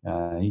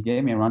 He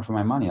gave me a run for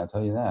my money, I'll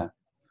tell you that.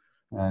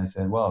 And I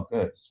said, well,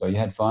 good. So you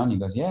had fun? He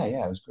goes, yeah,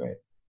 it was great.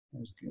 It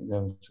was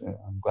good.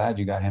 I'm glad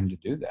you got him to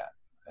do that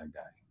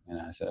guy.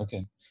 And I said,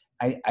 okay.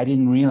 I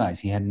didn't realize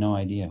he had no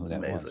idea who that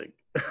Amazing.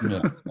 was.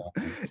 Yeah,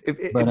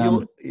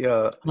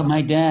 so. But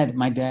my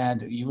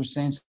dad, you were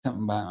saying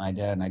something about my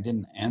dad, and I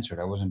didn't answer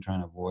it. I wasn't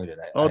trying to avoid it.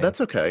 That's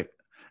okay.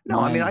 No,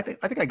 I mean, I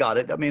think I got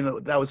it. I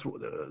mean, that was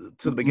to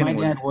the beginning.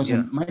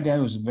 My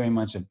dad was very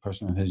much a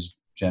person of his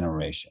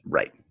generation,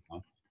 right? You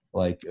know?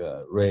 Like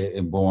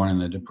born in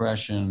the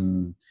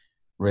Depression,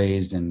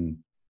 raised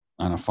on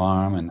a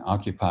farm, and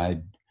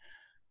occupied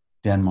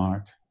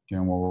Denmark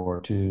during World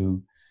War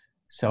II.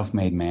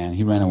 Self-made man.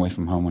 He ran away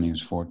from home when he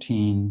was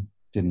 14.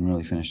 Didn't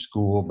really finish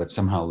school, but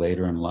somehow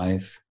later in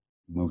life,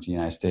 moved to the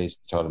United States,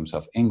 taught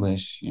himself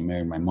English. He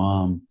married my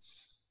mom.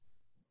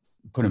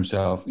 Put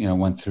himself, you know,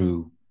 went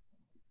to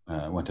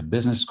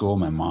business school.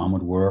 My mom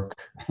would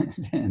work,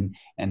 and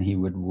he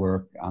would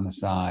work on the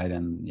side.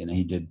 And you know,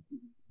 he did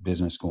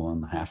business school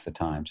in half the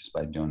time just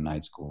by doing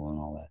night school and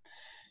all that.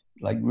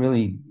 Like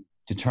really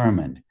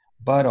determined,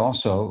 but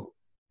also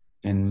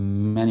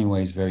in many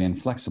ways very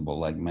inflexible,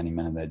 like many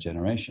men of that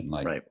generation.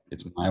 Like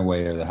It's my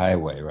way or the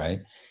highway,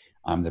 right?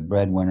 I'm the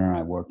breadwinner.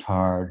 I worked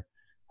hard.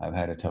 I've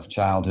had a tough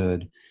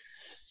childhood.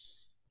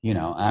 You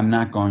know, I'm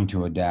not going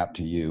to adapt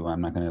to you. I'm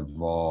not going to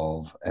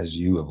evolve as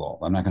you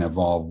evolve. I'm not going to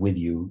evolve with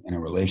you in a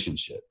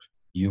relationship.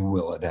 You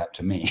will adapt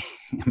to me.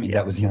 I mean,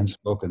 that was the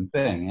unspoken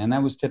thing. And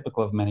that was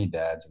typical of many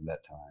dads at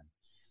that time.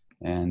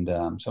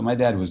 And so my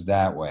dad was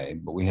that way,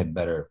 but we had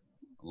better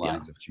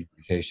lines of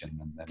communication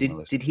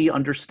than did he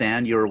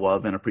understand your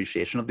love and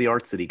appreciation of the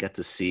arts? Did he get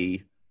to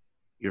see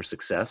your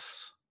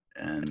success?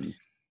 And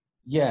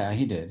yeah,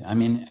 he did. I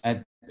mean,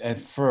 at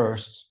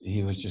first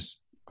he was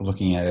just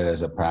looking at it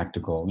as a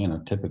practical, you know,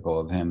 typical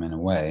of him in a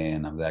way,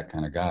 and of that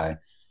kind of guy.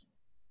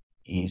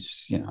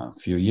 He's, you know, a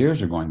few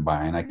years are going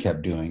by, and I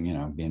kept doing, you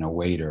know, being a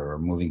waiter or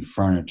moving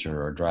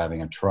furniture or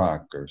driving a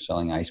truck or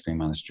selling ice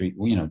cream on the street,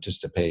 you know, just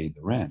to pay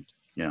the rent.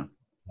 Yeah.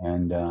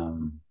 And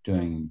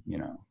doing, you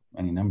know,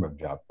 any number of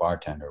jobs,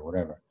 bartender,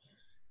 whatever.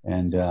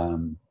 And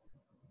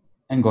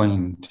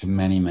going to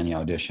many, many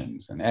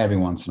auditions, and every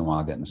once in a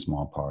while getting a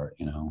small part,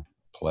 you know,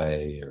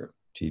 play or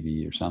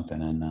TV or something,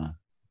 and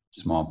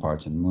small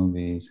parts in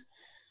movies.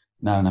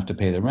 Not enough to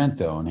pay the rent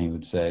though. And he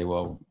would say,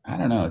 well, I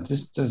don't know,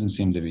 this doesn't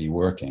seem to be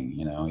working.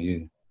 You know,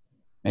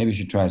 maybe you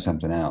should try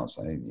something else.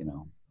 You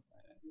know,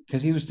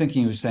 because he was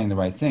thinking he was saying the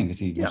right thing, because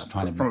he was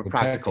trying to be from a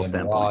practical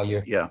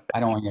standpoint. I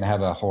don't want you to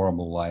have a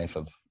horrible life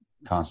of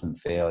constant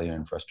failure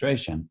and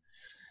frustration.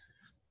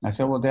 I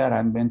said, well, Dad,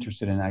 I'm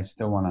interested in,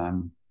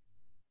 I'm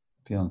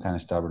feeling kind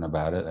of stubborn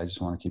about it. I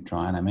just want to keep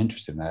trying. I'm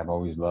interested in it. I've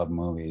always loved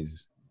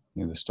movies,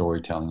 you know, the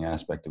storytelling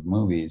aspect of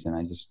movies. And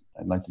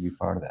I'd like to be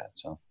part of that.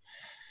 So,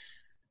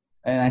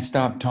 and I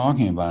stopped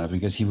talking about it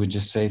because he would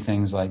just say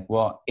things like,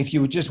 well, if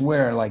you would just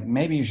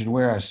maybe you should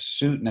wear a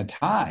suit and a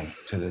tie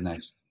to the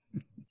next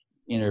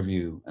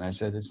interview. And I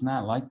said, it's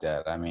not like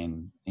that. I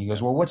mean, he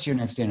goes, well, what's your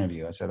next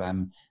interview? I said,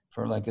 I'm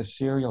for like a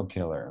serial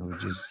killer who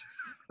just,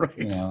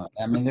 you know,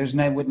 I mean,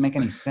 it wouldn't make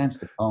any sense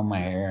to comb my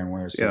hair and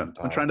wear a suit and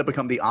tie. I'm trying to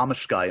become the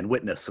Amish guy in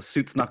Witness. A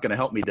suit's not going to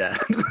help me,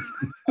 Dad.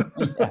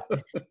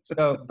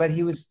 So, but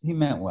he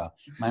meant well.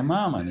 My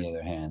mom, on the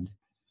other hand,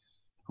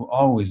 who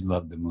always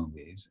loved the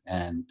movies,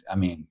 and I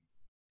mean,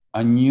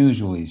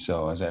 unusually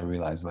so, as I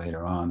realized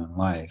later on in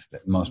life,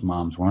 that most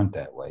moms weren't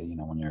that way. You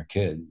know, when you're a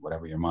kid,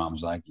 whatever your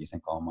mom's like, you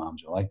think all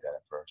moms are like that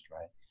at first,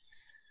 right?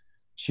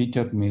 She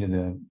took me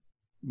to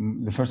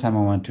the first time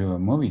I went to a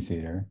movie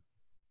theater,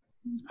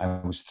 I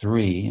was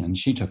 3, and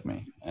she took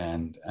me.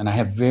 And I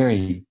have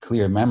very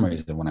clear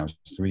memories of when I was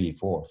 3,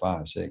 4,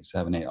 5, 6,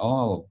 7, 8,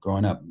 all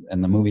growing up,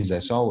 and the movies I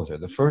saw with her.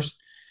 The first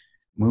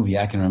movie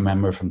I can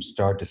remember from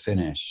start to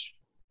finish,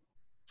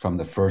 from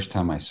the first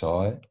time I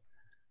saw it,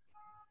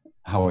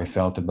 how I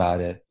felt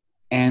about it,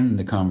 and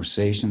the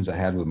conversations I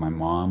had with my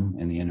mom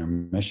in the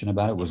intermission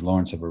about it, was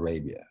Lawrence of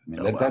Arabia. I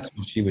mean, that's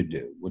what she would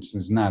do, which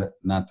is not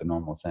the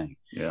normal thing.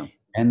 Yeah.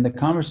 And the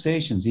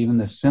conversations, even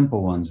the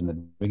simple ones in the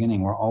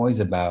beginning, were always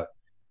about,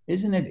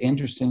 isn't it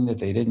interesting that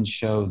they didn't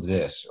show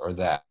this or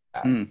that?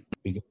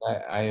 Because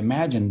I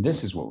imagine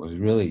this is what was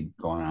really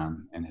going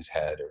on in his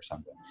head or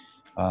something.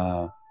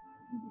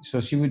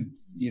 So she would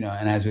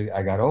and as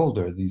I got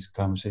older, these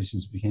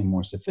conversations became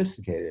more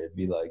sophisticated. It'd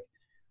be like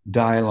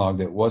dialogue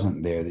that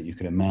wasn't there that you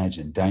could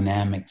imagine,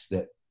 dynamics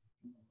that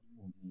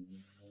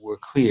were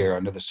clear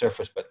under the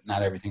surface, but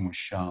not everything was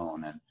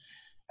shown.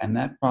 And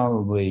that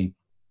probably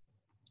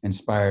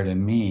inspired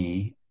in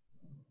me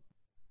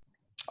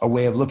a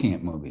way of looking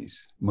at movie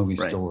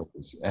right.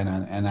 stories.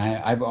 And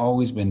I've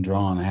always been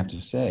drawn, I have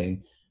to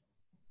say,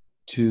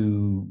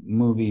 to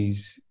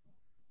movies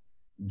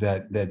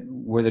that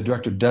where the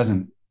director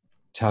doesn't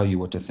tell you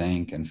what to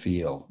think and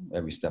feel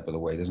every step of the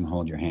way, doesn't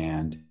hold your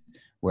hand,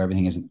 where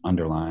everything isn't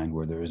underlined,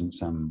 where there isn't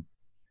some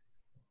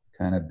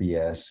kind of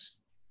BS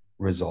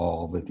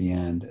resolve at the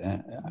end.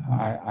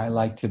 I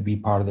like to be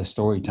part of the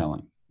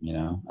storytelling,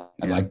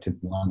 I like to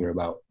wonder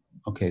about,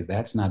 okay,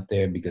 that's not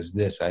there because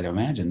this, I'd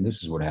imagine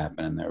this is what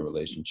happened in their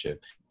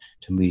relationship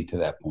to lead to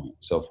that point,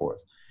 so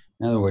forth.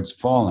 In other words,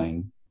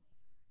 Falling,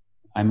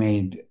 I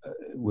made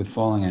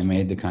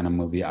the kind of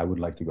movie I would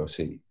like to go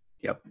see.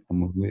 Yep.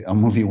 A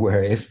movie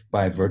where, if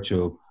by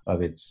virtue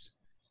of its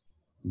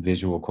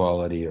visual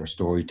quality or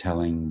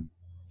storytelling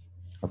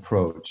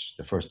approach,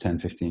 the first 10,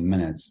 15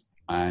 minutes,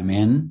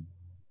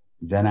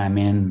 then I'm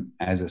in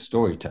as a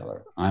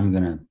storyteller.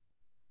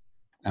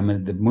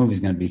 The movie's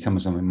going to become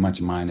something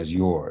much mine as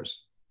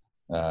yours.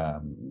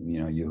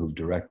 You who've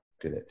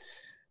directed it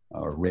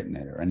or written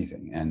it or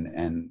anything,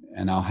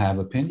 and I'll have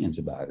opinions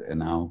about it,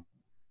 and I'll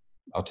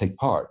take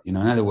part. In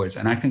other words,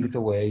 and I think it's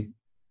a way,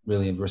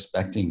 really, of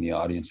respecting the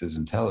audience's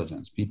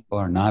intelligence. People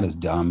are not as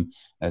dumb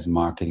as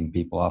marketing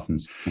people often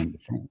seem to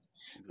think,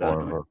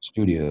 exactly. or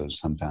studios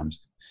sometimes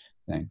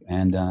think.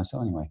 And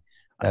so anyway,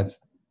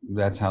 that's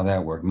how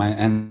that worked. My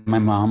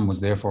mom was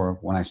there for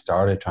when I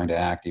started trying to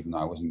act, even though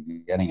I wasn't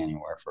getting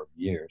anywhere for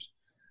years.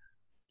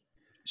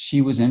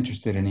 She was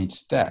interested in each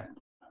step,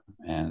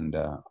 and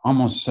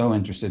almost so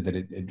interested that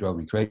it drove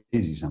me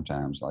crazy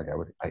sometimes. Like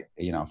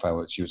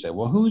she would say,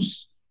 "Well,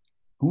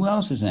 who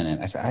else is in it?"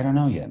 I said, "I don't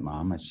know yet,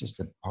 Mom. It's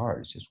just a part.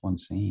 It's just one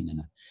scene."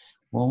 And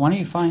well, why don't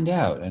you find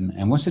out?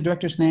 And what's the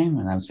director's name?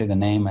 And I would say the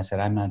name. I said,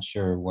 "I'm not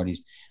sure what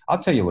I'll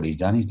tell you what he's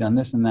done. He's done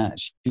this and that."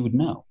 She would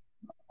know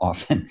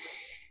often.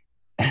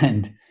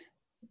 And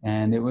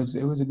it was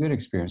a good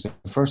experience.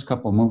 The first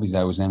couple of movies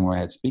I was in where I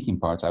had speaking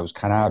parts, I was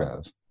cut out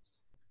of.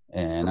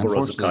 And Purple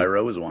Rose of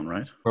Cairo is one,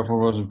 right? Purple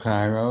Rose of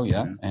Cairo,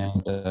 yeah.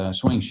 And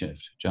Swing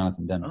Shift,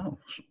 Jonathan Demme. Oh.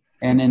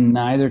 And in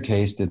neither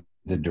case did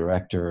the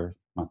director,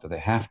 not that they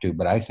have to,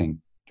 but I think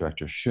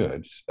directors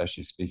should,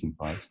 especially speaking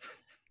parts,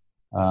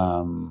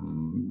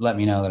 let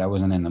me know that I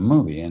wasn't in the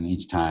movie. And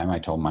each time I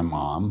told my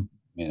mom,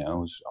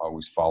 was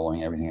always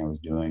following everything I was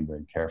doing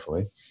very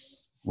carefully.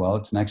 Well,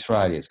 it's next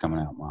Friday. It's coming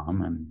out,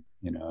 Mom, and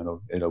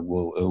it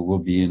will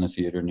be in a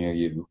theater near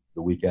you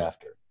the week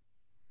after,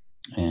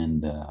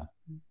 and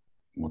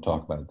we'll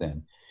talk about it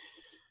then.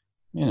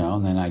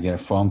 And then I get a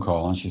phone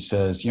call, and she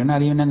says, "You're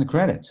not even in the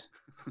credits,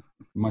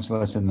 much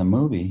less in the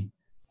movie.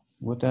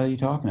 What the hell are you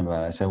talking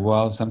about?" I said,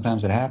 "Well,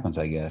 sometimes it happens,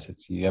 I guess.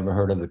 You ever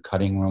heard of the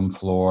cutting room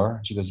floor?"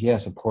 She goes,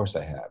 "Yes, of course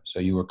I have." "So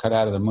you were cut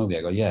out of the movie?"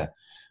 I go, "Yeah."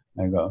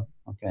 I go,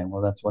 "Okay,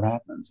 well, that's what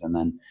happens." And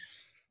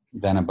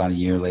then about a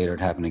year later,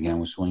 it happened again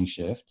with Swing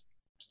Shift.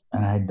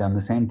 And I had done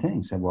the same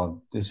thing. Said,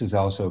 "Well, this is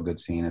also a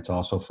good scene. It's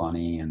also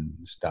funny and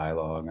it's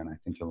dialogue, and I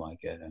think you'll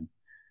like it. And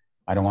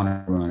I don't want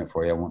to ruin it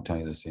for you. I won't tell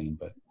you the scene,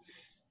 but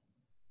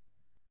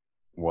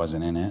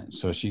wasn't in it."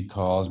 So she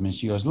calls me.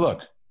 She goes,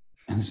 "Look,"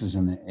 and this is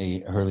in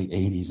the early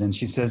 80s. And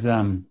she says,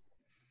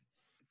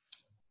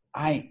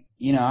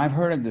 I've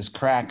heard of this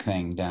crack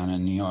thing down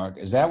in New York.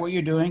 Is that what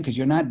you're doing? Because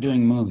you're not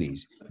doing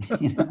movies."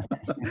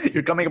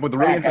 You're coming up with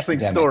really interesting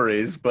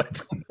stories,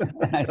 but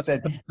I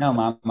said, "No,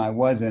 Mom, I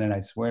wasn't, and I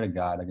swear to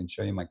God, I can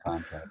show you my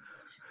contract.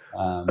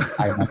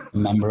 I'm a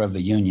member of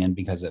the union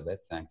because of it,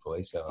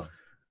 thankfully, so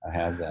I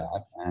have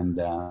that,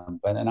 and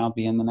I'll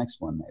be in the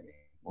next one maybe."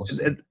 We'll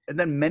see. And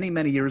then many,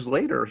 many years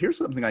later, here's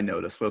something I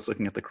noticed when I was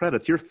looking at the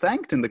credits. You're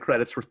thanked in the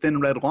credits for Thin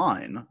Red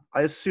Line.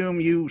 I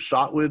assume you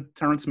shot with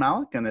Terrence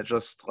Malick, and it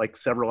just, like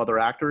several other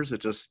actors,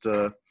 it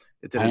didn't.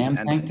 I am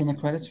thanked in the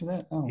credits for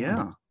that? Oh,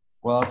 yeah.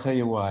 Well, I'll tell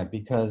you why.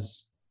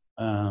 Because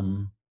at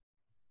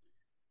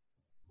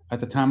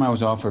the time I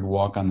was offered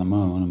Walk on the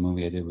Moon, a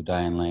movie I did with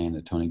Diane Lane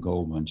that Tony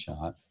Goldwyn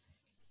shot.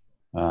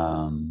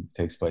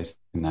 Takes place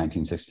in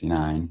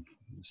 1969,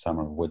 the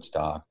summer of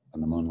Woodstock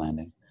and the moon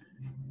landing.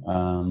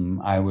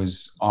 I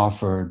was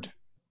offered,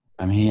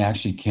 he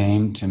actually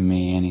came to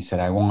me and he said,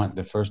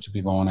 the first two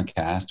people I want to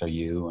cast are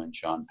you and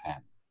Sean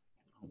Penn.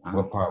 Wow.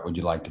 What part would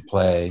you like to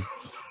play?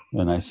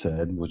 And I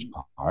said, which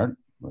part?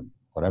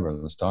 Whatever,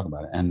 let's talk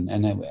about it. And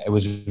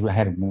I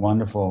had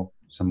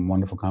some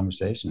wonderful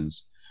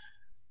conversations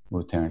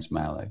with Terrence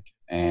Malick.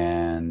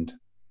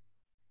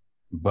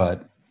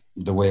 But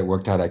the way it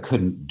worked out, I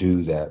couldn't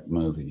do that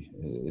movie.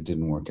 It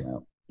didn't work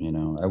out.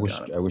 I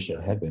wish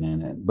I had been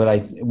in it.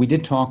 But we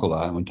did talk a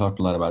lot, and we talked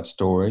a lot about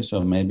story.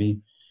 So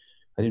maybe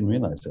I didn't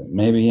realize that.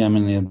 Maybe I'm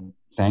in the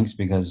thanks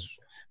because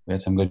we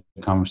had some good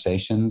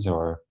conversations,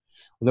 or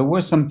there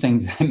were some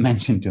things I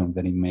mentioned to him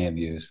that he may have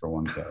used for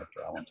one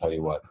character. I won't tell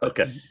you what.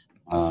 Okay.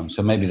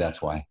 So maybe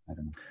that's why. I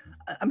don't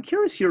know. I'm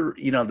curious.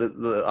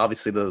 The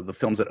obviously the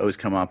films that always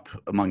come up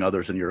among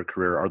others in your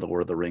career are the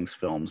Lord of the Rings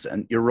films,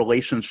 and your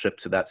relationship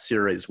to that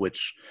series,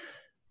 which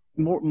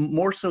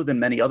more so than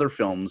many other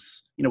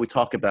films, we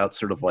talk about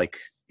sort of like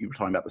you were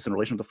talking about this in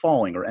relation to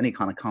Falling or any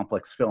kind of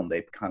complex film.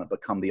 They kind of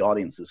become the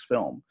audience's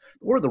film.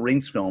 The Lord of the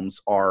Rings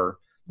films are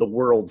the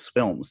world's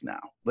films now.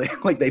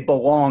 They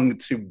belong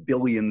to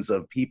billions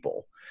of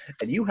people,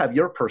 and you have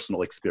your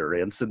personal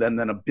experience, and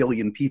then a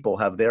billion people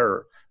have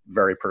their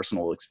very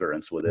personal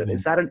experience with it.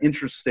 Is that an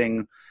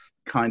interesting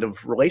kind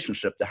of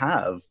relationship to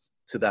have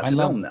to that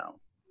film now?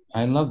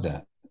 I love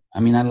that. I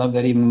mean, I love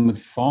that even with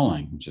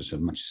Falling, which is a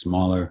much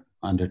smaller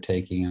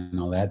undertaking and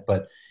all that.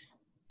 But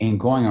in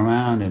going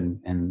around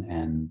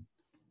and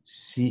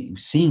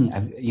seeing,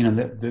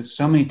 there's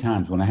so many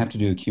times when I have to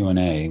do a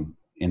Q&A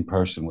in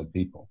person with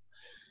people.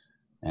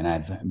 And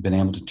I've been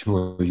able to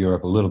tour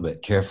Europe a little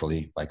bit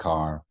carefully by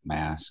car,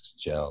 masks,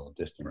 gel,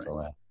 distance, all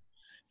that.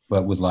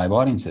 But with live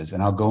audiences.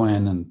 And I'll go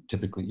in and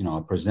typically,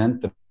 I'll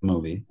present the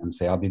movie and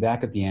say, I'll be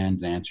back at the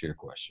end and answer your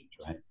questions,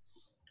 right?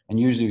 And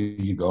usually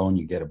you go and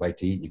you get a bite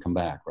to eat and you come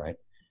back, right?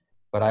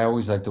 But I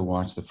always like to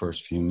watch the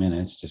first few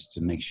minutes just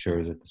to make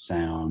sure that the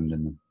sound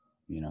and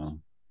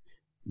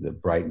the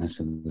brightness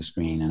of the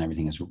screen and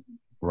everything is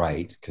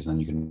right, because then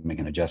you can make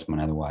an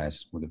adjustment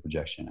otherwise with a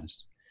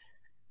projectionist.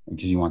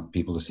 Because you want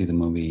people to see the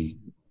movie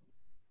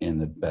in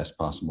the best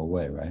possible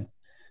way, right?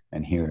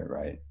 And hear it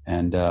right.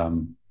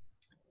 And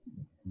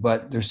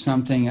but there's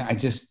something I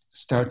just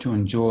start to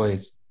enjoy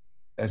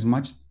as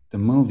much the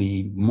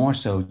movie, more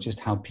so just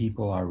how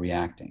people are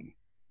reacting.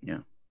 Yeah.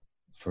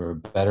 For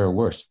better or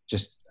worse.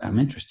 Just I'm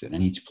interested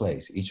in each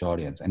place, each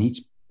audience, and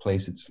each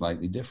place it's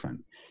slightly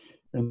different.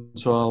 And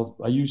so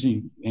I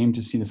usually aim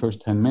to see the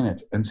first 10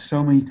 minutes. And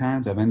so many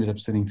times I've ended up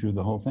sitting through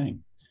the whole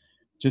thing,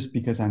 just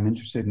because I'm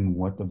interested in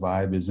what the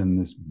vibe is in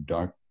this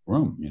dark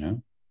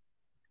room,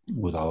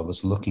 with all of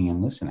us looking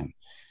and listening.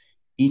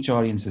 Each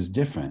audience is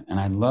different. And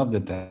I love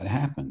that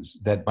happens,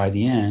 that by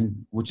the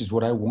end, which is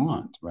what I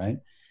want, right?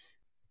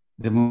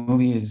 The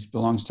movie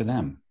belongs to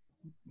them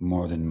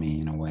more than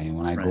me in a way. And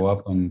when I go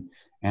up and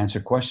answer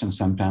questions,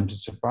 sometimes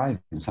it's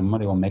surprising.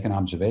 Somebody will make an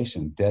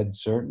observation, dead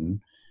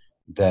certain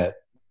that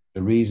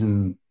the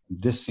reason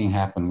this scene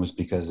happened was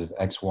because of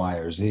X, Y,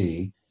 or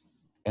Z.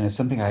 And it's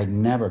something I had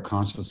never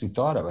consciously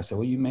thought of. I said,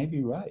 well, you may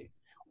be right.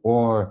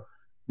 Or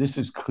this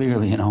is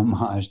clearly an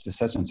homage to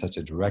such and such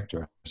a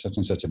director, such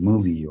and such a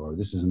movie, or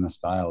this is in the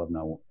style of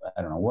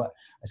I don't know what.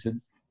 I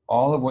said,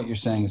 all of what you're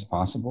saying is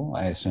possible.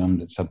 I assume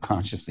that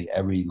subconsciously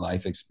every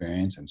life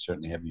experience and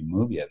certainly every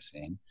movie I've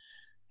seen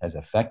has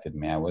affected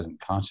me. I wasn't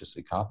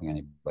consciously copying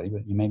anybody,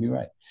 but you may be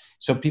right.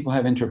 So people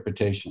have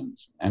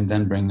interpretations and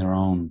then bring their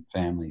own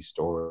family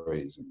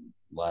stories and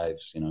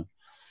lives,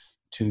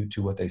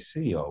 to what they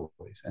see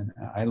always. And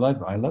I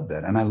love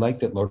that. And I like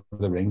that Lord of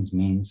the Rings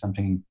means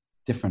something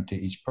different to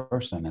each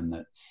person, and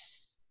that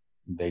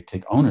they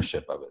take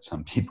ownership of it,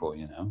 some people,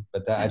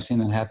 but I've seen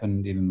that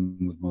happen even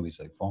with movies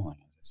like Falling,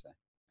 as I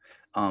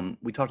say.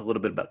 We talked a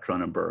little bit about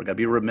Cronenberg. I'd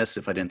be remiss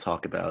if I didn't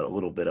talk about a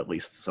little bit, at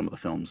least some of the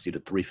films. You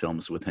did 3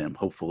 films with him.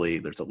 Hopefully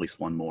there's at least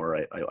one more.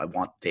 I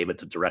want David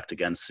to direct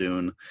again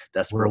soon,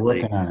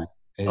 desperately. We're working on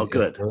it.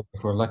 Good.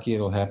 If we're lucky,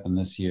 it'll happen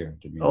this year.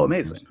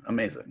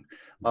 Amazing.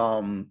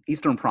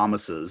 Eastern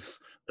Promises.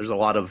 There's a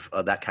lot of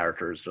that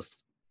character is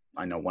just,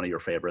 I know, one of your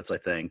favorites, I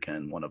think,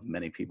 and one of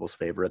many people's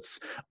favorites.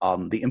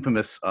 The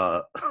infamous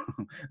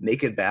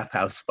naked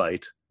bathhouse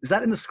fight. Is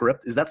that in the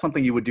script? Is that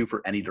something you would do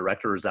for any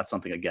director? Or is that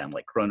something, again,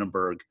 like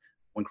Cronenberg?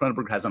 When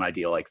Cronenberg has an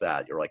idea like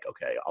that, you're like,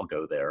 okay, I'll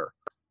go there.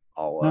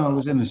 No, it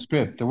was in the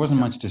script. There wasn't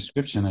much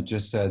description. It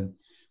just said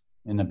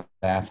in the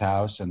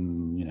bathhouse,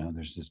 and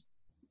there's this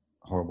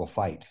horrible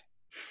fight.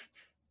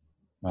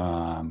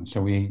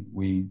 So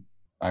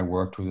I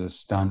worked with a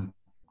stunt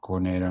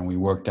coordinator, and we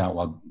worked out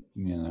while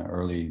in the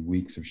early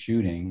weeks of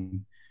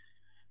shooting.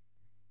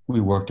 We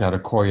worked out a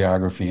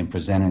choreography and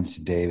presented it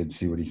to David,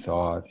 see what he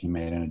thought. He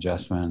made an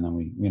adjustment, and then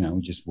we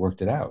just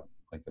worked it out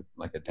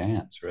like a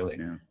dance, really,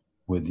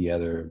 with the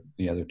other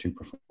 2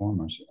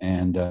 performers.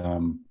 And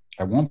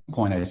at one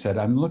point, I said,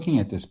 "I'm looking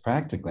at this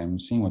practically. I'm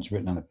seeing what's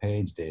written on the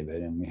page,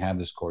 David, and we have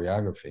this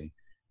choreography.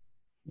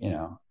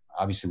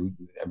 Obviously,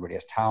 everybody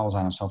has towels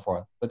on and so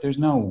forth, but there's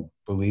no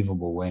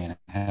believable way in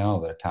hell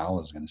that a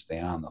towel is going to stay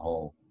on the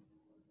whole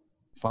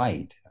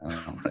fight. I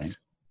don't think."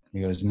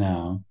 He goes,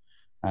 "No."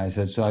 I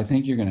said, "So I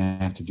think you're going to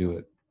have to do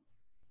it,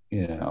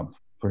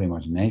 pretty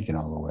much naked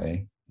all the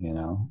way, he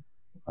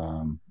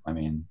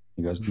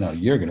goes, "No,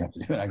 you're going to have to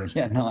do it." I go,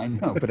 "Yeah, no, I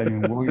know, but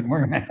we're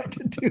going to have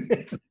to do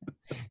it."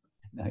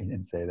 No, he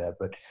didn't say that,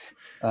 but,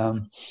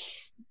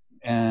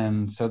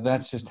 and so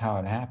that's just how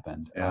it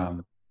happened. Yeah.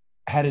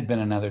 Had it been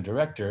another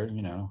director,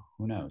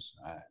 who knows?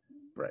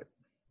 Right.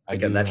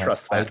 Again, that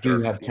trust factor. I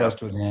do have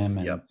trust with him,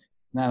 and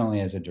not only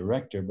as a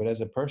director, but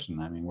as a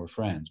person. We're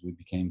friends. We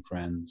became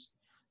friends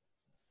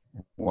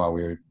while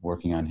we were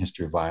working on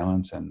History of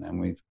Violence, and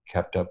we've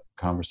kept up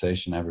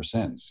conversation ever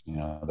since.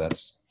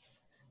 That's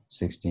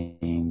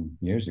 16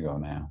 years ago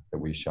now that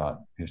we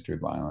shot History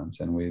of Violence,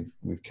 and we've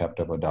kept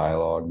up a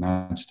dialogue,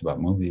 not just about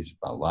movies,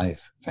 about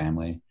life,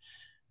 family,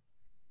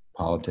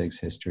 politics,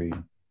 history,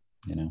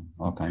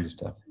 all kinds of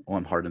stuff. Well,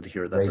 I'm heartened to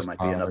hear that Race there might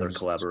be another cars.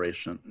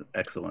 collaboration.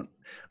 Excellent.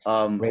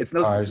 Race It's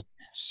no cars,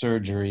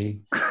 surgery,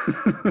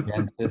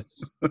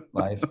 dentists,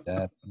 life,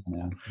 death.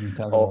 We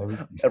talk oh,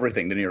 about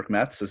everything. The New York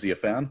Mets. Is he a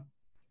fan?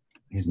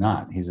 He's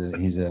not. He's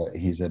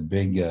a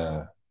big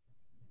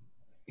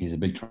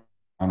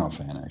Toronto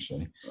fan,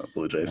 actually.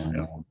 Blue Jays. And,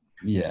 Yeah.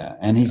 yeah,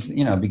 and he's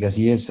because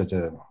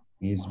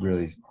he's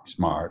really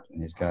smart,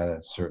 and he's got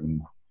a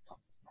certain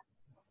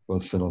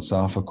both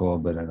philosophical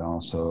but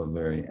also a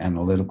very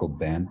analytical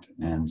bent,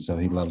 and so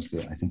I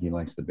think he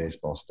likes the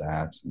baseball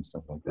stats and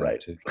stuff like that Right.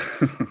 too.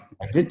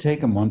 I did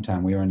take him one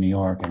time. We were in New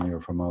York and we were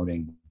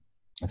promoting,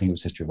 I think it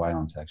was History of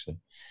Violence actually,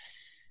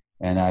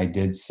 and I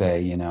did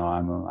say,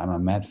 I'm a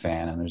Met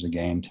fan and there's a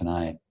game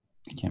tonight.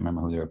 I can't remember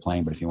who they were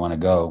playing, but if you want to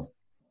go,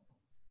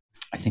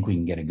 I think we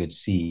can get a good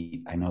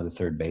seat. I know the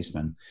third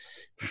baseman,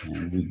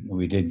 and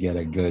we did get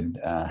a good.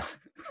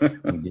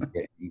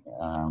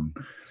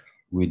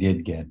 We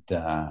did get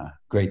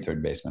great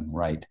third baseman,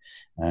 right?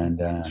 And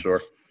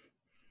Sure.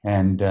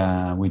 And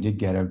we did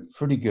get a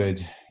pretty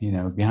good,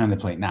 behind the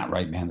plate, not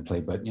right behind the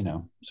plate, but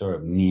sort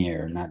of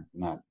near,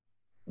 not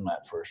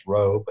first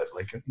row, but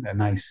like a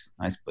nice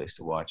place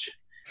to watch.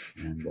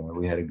 And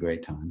we had a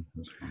great time. It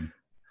was fun.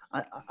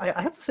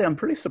 I have to say I'm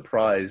pretty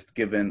surprised,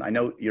 given I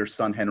know your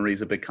son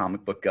Henry's a big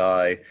comic book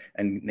guy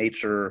and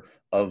nature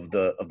of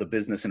the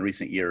business in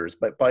recent years.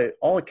 But by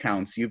all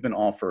accounts, you've been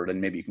offered,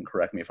 and maybe you can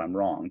correct me if I'm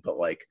wrong, but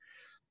like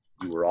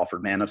you were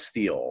offered Man of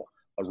Steel,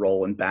 a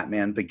role in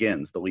Batman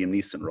Begins, the Liam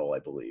Neeson role, I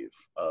believe,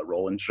 a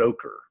role in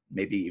Joker,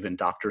 maybe even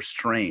Doctor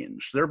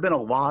Strange. There have been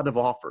a lot of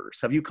offers.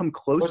 Have you come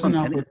close on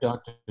any?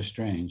 Doctor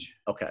Strange.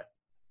 Okay,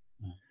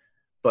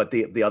 but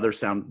the others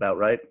sound about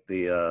right.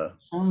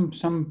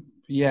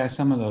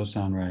 Some of those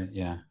sound right.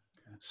 Yeah.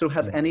 So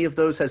have any of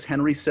those, has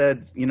Henry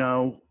said,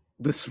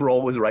 this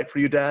role was right for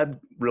you, Dad,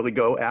 really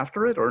go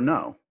after it, or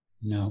no?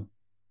 No.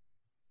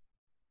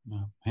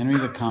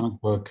 Henry's a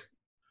comic book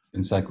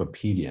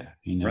encyclopedia.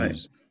 He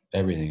knows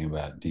everything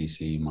about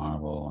DC,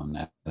 Marvel,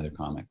 and other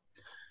comic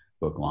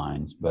book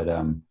lines. But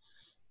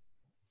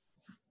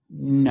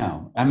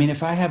no. I mean,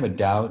 if I have a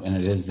doubt and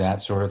it is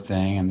that sort of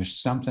thing, and there's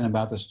something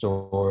about the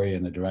story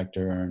and the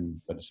director,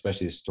 but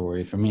especially the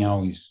story, for me,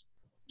 always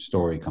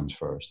story comes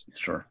first.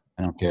 Sure.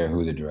 I don't care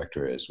who the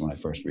director is. When I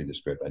first read the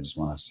script, I just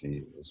want to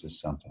see, is this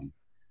something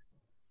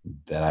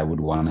that I would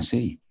want to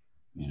see?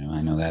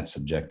 I know that's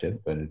subjective,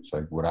 but it's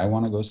like, would I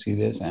want to go see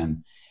this?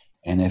 And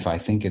if I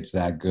think it's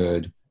that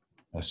good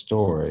a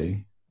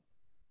story,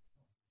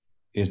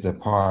 is the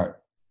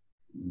part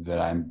that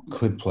I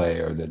could play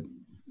or that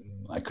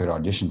I could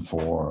audition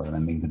for or that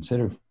I'm being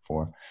considered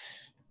for,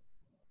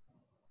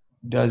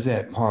 does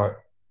that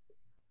part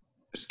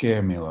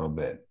scare me a little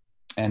bit?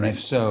 And if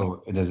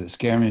so, does it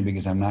scare me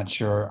because I'm not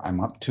sure I'm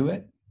up to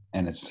it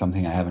and it's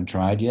something I haven't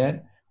tried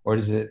yet? Or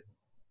does it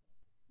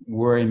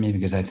worry me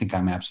because I think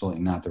I'm absolutely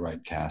not the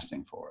right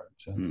casting for it,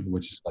 so,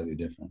 which is slightly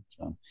different.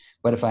 So,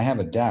 but if I have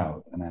a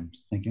doubt and I'm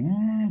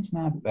thinking, it's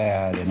not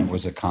bad, and it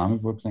was a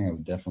comic book thing, I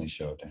would definitely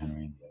show it to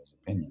Henry and get his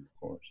opinion, of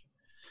course.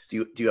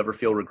 Do you ever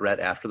feel regret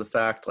after the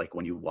fact? Like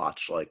when you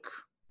watch like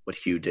what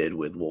Hugh did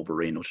with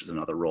Wolverine, which is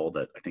another role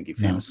that I think he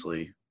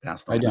famously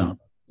passed on. I don't.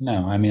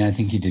 No, I mean, I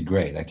think he did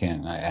great.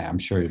 I'm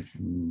sure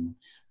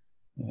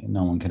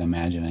no one can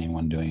imagine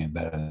anyone doing it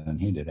better than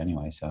he did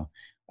anyway. So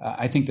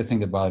I think the thing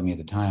that bothered me at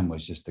the time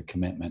was just the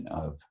commitment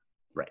of,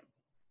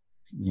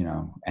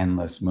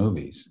 endless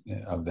movies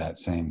of that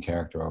same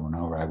character over and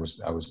over. I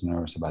was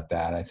nervous about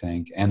that, I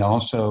think. And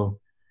also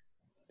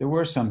there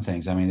were some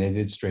things, I mean, they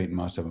did straighten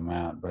most of them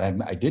out, but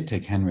I did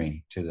take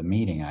Henry to the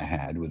meeting I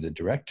had with the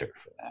director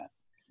for that.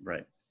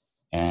 Right.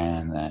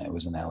 And it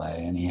was in LA,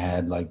 and he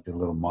had like the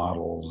little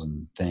models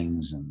and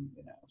things and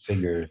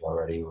figures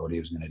already what he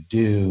was going to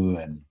do.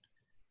 And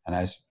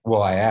I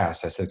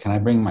asked, I said, can I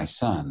bring my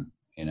son?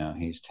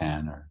 He's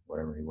 10 or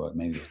whatever he was,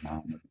 maybe he's 9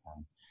 at the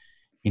time.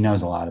 He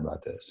knows a lot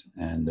about this,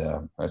 and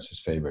that's his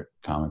favorite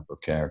comic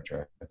book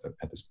character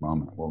at this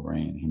moment,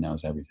 Wolverine. He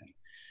knows everything.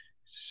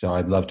 So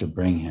I'd love to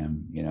bring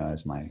him,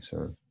 as my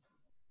sort of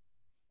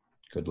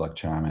good luck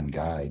charm and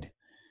guide.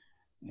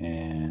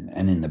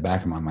 And in the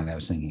back of my mind, I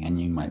was thinking, and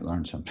you might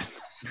learn something.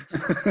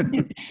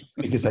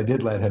 Because I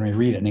did let Henry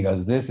read it, and he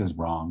goes, this is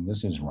wrong,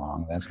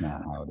 that's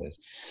not how it is.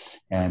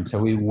 And so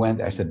we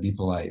went, I said, be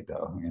polite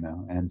though,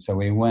 and so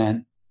we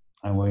went,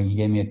 and he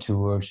gave me a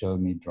tour,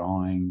 showed me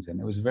drawings, and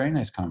it was a very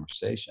nice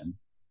conversation.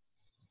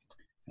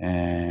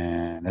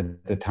 And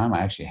at the time, I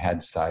actually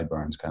had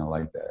sideburns kind of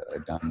like that.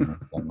 I'd done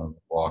the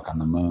Walk on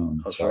the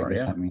Moon. Oh, so sure, I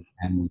guess,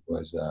 Henry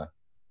was,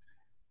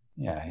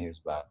 he was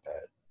about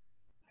that.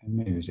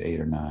 Maybe he was 8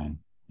 or 9,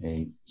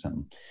 8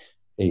 something,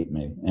 8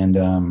 maybe. And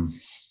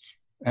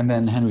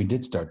then Henry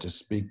did start to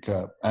speak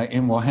up.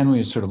 And while Henry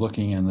was sort of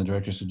looking, and the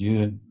director said,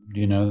 do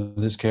you know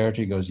this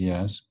character? He goes,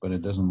 yes, but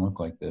it doesn't look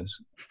like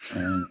this.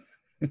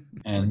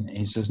 And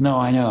he says, no,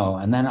 I know.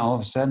 And then all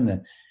of a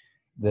sudden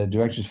the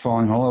director's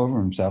falling all over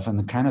himself, and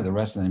the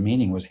rest of the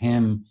meeting was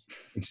him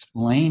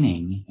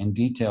explaining in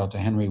detail to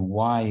Henry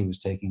why he was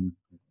taking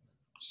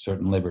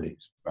certain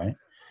liberties. Right?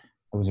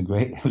 It was a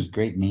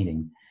great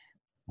meeting,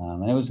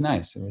 and it was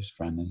nice. It was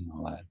friendly and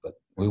all that. But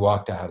we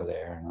walked out of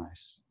there, and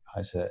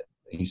I said,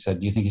 he said,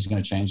 "Do you think he's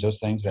going to change those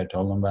things that I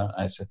told him about?"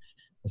 I said,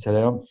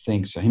 I don't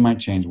think so. He might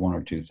change one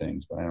or two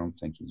things, but I don't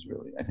think he's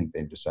really. I think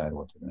they've decided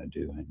what they're going to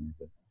do.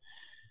 But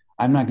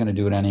I'm not going to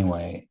do it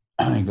anyway.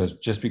 He goes,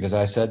 just because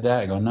I said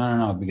that? I go,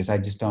 no, because I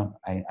just don't,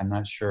 I'm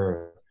not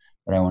sure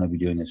that I want to be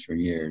doing this for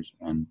years.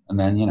 And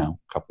then, a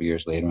couple of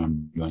years later,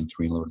 I'm doing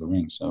 3 Lord of the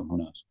Rings, so who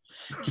knows?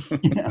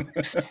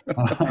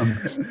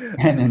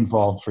 And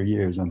involved for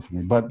years on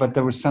something. But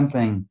there was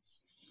something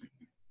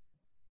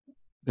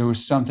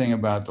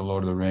about the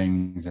Lord of the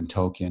Rings and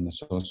Tolkien, the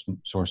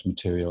source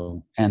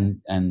material,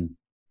 and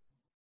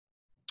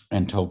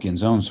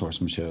Tolkien's own source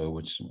material,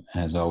 which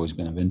has always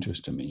been of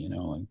interest to me,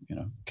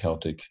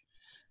 Celtic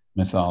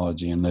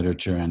mythology and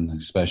literature, and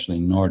especially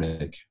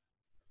Nordic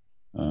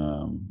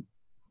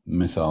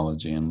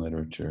mythology and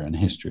literature and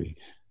history.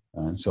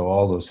 And so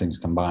all those things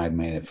combined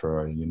made it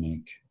for a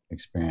unique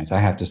experience. I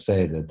have to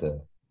say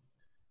that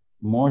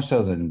more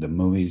so than the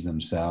movies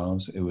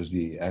themselves, it was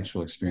the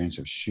actual experience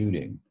of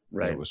shooting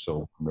that was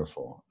so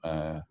wonderful.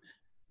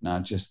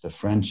 Not just the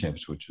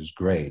friendships, which was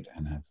great,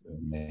 and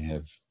they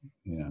have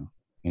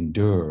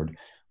endured,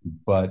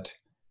 but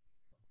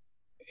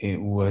it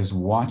was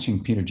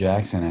watching Peter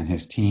Jackson and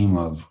his team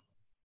of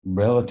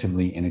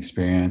relatively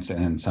inexperienced,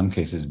 and in some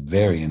cases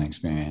very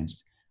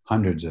inexperienced,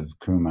 hundreds of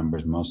crew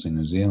members, mostly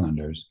New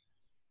Zealanders,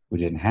 who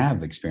didn't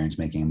have experience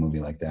making a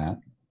movie like that.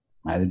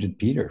 Neither did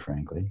Peter,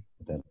 frankly,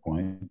 at that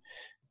point.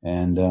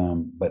 And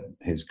but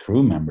his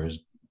crew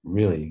members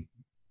really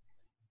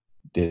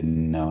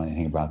didn't know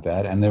anything about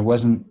that. And there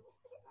was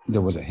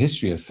a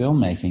history of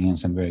filmmaking and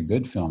some very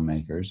good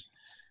filmmakers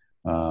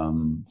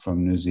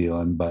from New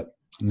Zealand, but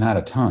not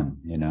a ton,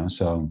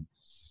 So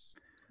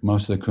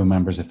most of the crew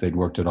members, if they'd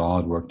worked at all,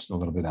 had worked a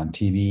little bit on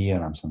TV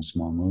and on some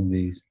small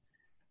movies.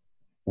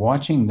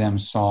 Watching them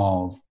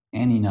solve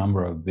any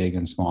number of big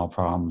and small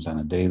problems on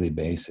a daily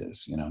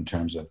basis, in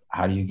terms of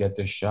how do you get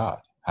this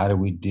shot? How do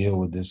we deal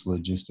with this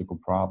logistical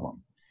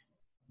problem?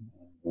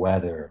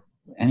 Weather,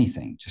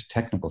 anything, just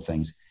technical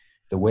things.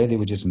 The way they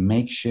would just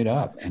make shit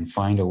up and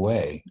find a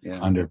way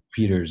under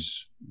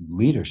Peter's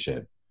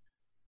leadership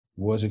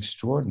was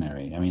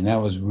extraordinary. I mean,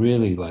 that was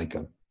really like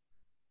a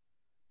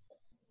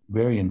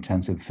very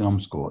intensive film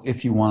school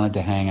if you wanted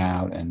to hang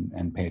out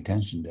and pay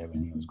attention to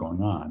everything that was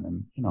going on.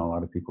 And, a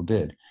lot of people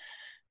did,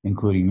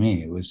 including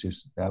me. It was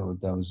just, that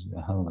was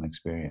a hell of an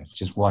experience.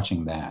 Just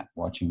watching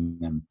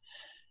them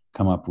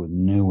come up with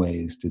new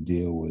ways to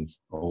deal with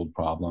old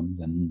problems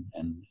and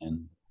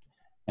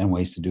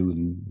ways to deal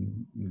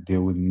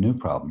with new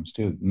problems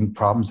too, new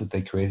problems that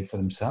they created for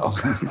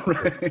themselves.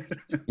 Right.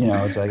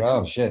 It's like,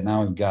 oh shit,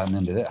 now we've gotten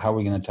into that. How are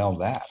we going to tell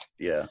that?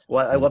 Yeah.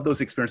 Well, I love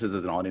those experiences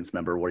as an audience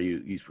member where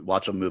you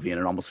watch a movie and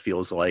it almost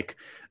feels like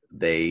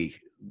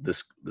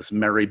this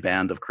merry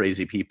band of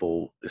crazy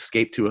people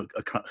escaped to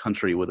a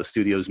country with a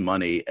studio's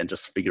money and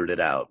just figured it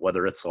out,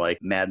 whether it's like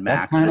Mad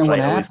Max, which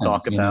I always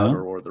talk about,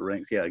 or The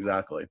Rings. Yeah,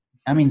 exactly.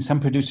 I mean, some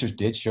producers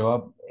did show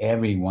up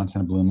every once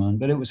in a blue moon,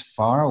 but it was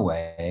far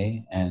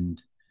away and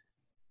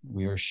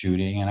we were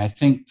shooting. And I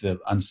think the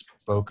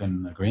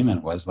unspoken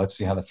agreement was, let's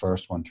see how the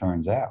first one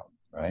turns out.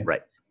 Right.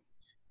 Right.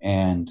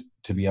 And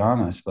to be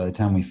honest, by the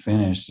time we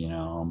finished,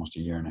 almost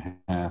a year and a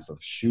half of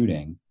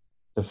shooting,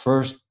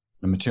 the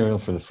material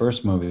for the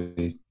first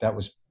movie, that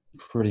was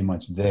pretty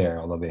much there,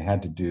 although they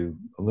had to do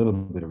a little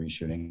bit of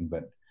reshooting,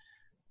 but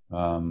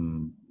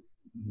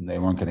they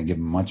weren't going to give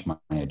them much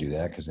money to do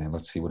that because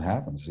let's see what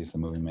happens, see if the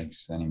movie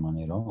makes any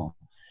money at all.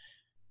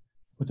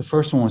 But the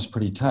first one was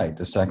pretty tight.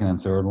 The second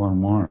and third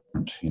one weren't.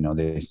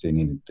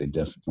 They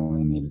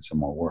definitely needed some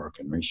more work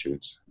and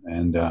reshoots.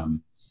 And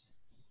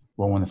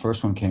when the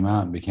first one came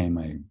out and became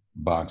a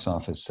box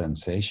office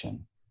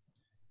sensation,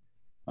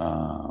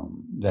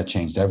 that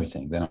changed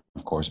everything. Then,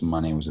 of course,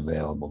 money was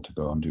available to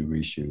go and do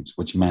reshoots,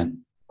 which meant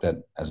that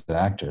as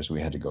actors,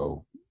 we had to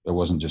go. It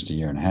wasn't just a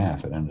year and a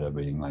half. It ended up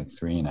being like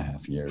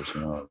 3.5 years,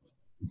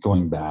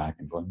 going back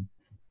and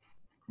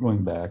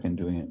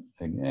doing it.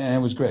 And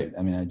it was great.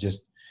 I mean,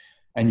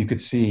 and you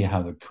could see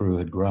how the crew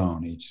had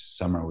grown. Each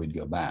summer we'd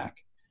go back.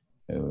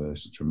 It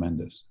was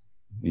tremendous.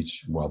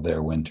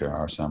 Their winter,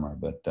 our summer.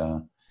 But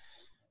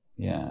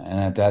and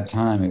at that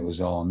time it was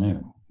all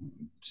new.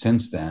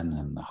 Since then,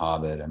 and The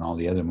Hobbit and all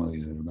the other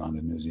movies that have gone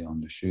to New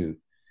Zealand to shoot,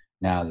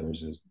 now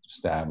there's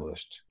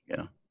established,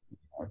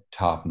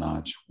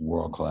 top-notch,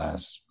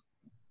 world-class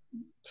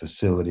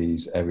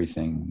facilities,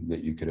 everything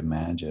that you could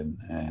imagine,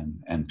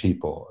 and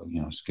people,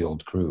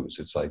 skilled crews.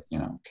 It's like,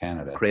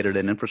 Canada created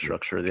an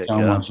infrastructure that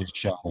much is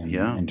shot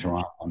in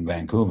Toronto and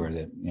Vancouver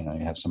that you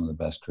have some of the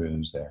best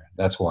crews there.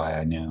 That's why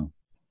I knew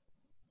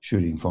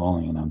shooting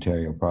Falling in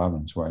Ontario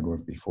province, where I'd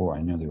worked before.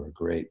 I knew they were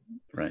great.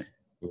 Right.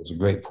 It was a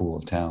great pool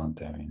of talent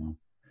there.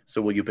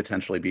 So will you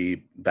potentially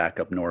be back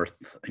up north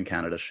in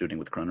Canada shooting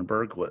with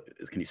Cronenberg?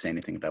 Can you say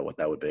anything about what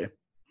that would be?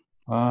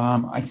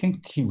 I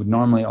think he would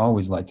normally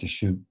always like to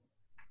shoot,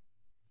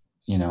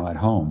 at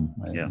home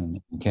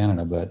in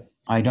Canada, but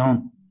I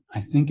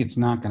think it's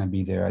not going to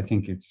be there. I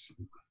think it's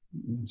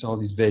all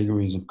these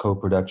vagaries of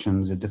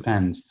co-productions. It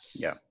depends.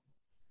 Yeah.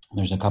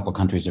 There's a couple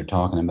countries they're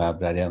talking about,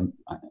 but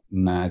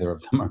neither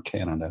of them are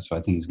Canada. So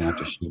I think he's going to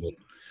have to shoot it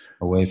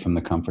away from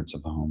the comforts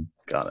of home.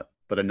 Got it.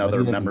 But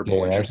another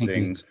memorable,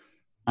 interesting.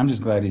 I'm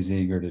just glad he's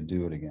eager to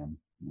do it again.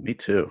 Me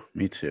too.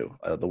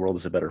 The world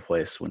is a better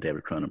place when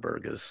David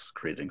Cronenberg is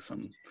creating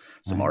some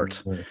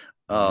art.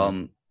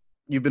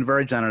 You've been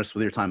very generous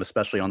with your time,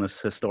 especially on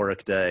this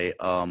historic day.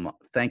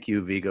 Thank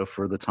you, Viggo,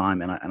 for the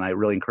time. And I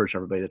really encourage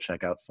everybody to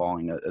check out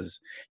Falling. As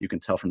you can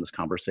tell from this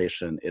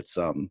conversation, it's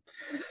a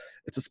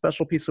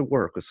special piece of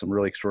work with some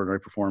really extraordinary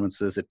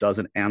performances. It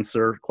doesn't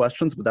answer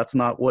questions, but that's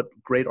not what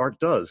great art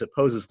does. It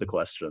poses the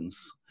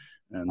questions.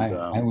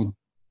 And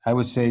I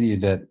would say to you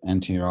that,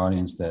 and to your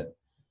audience, that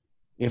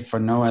if for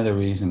no other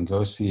reason,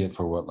 go see it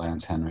for what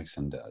Lance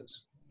Henriksen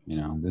does.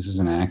 This is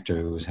an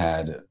actor who's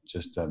had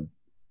just a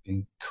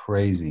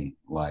crazy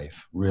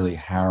life, really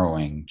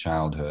harrowing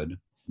childhood,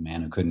 a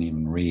man who couldn't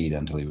even read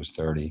until he was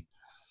 30,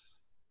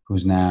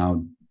 who's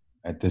now,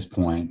 at this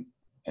point,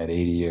 at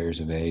 80 years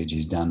of age,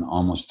 he's done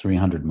almost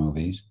 300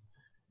 movies.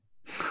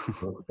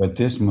 But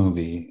this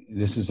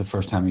is the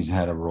first time he's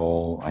had a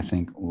role, I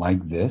think,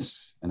 like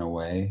this in a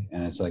way.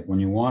 And it's like when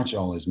you watch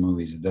all his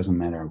movies, it doesn't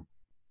matter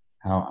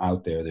how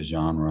out there the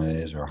genre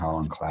is or how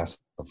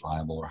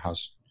unclassifiable or how,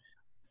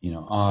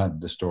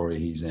 odd the story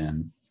he's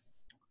in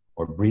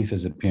or brief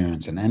his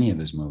appearance in any of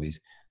his movies,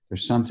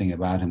 there's something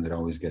about him that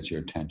always gets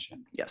your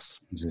attention. Yes.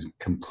 He's a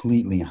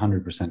completely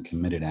 100%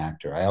 committed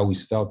actor. I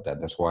always felt that.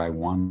 That's why I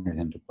wanted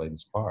him to play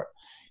this part.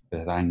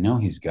 Because I know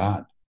he's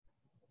got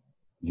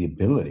the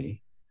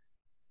ability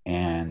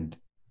and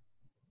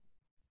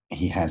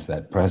he has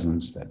that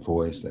presence, that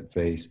voice, that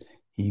face.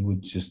 He's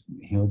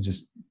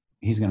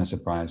going to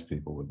surprise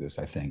people with this,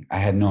 I think. I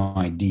had no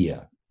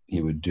idea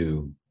he would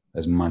do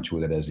as much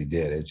with it as he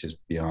did. It's just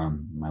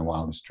beyond my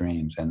wildest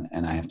dreams. And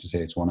I have to say,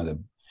 it's one of the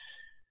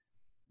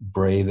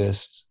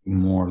bravest,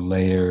 more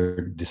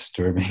layered,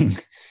 disturbing,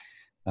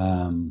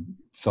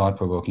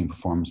 thought-provoking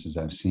performances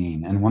I've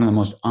seen. And one of the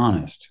most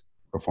honest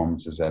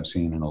performances I've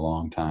seen in a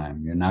long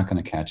time. You're not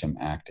going to catch him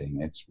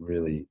acting. It's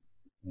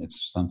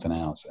something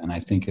else. And I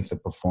think it's a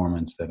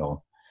performance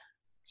that'll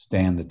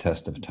stand the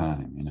test of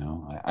time.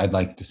 I'd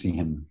like to see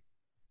him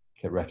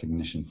get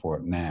recognition for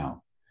it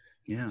now.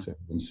 Yeah. So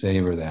we can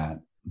savor that.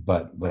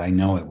 But I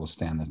know it will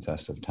stand the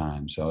test of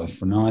time. So if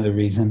for no other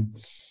reason,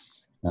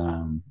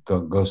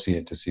 go see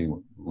it to see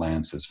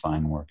Lance's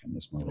fine work in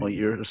this movie. Well,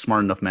 you're a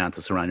smart enough man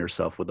to surround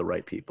yourself with the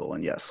right people.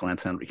 And yes,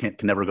 Lance Henriksen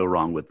can never go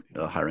wrong with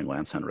hiring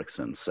Lance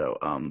Henriksen. So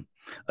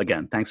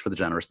again, thanks for the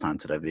generous time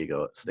today,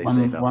 Viggo. Stay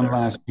safe out one there.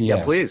 Last PS.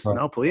 Yeah, please.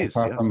 Please.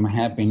 Apart from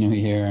Happy New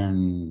Year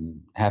and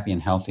happy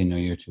and healthy New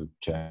Year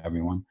to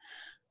everyone.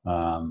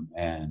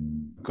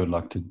 And good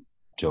luck to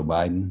Joe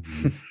Biden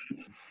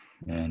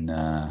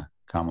and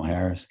Kamala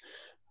Harris.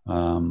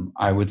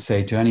 I would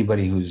say to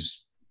anybody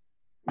who's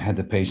had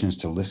the patience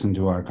to listen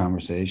to our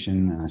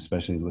conversation, and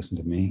especially listen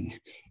to me,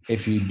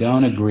 if you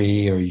don't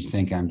agree or you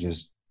think I'm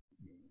just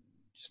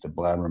a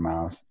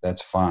blabbermouth,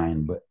 that's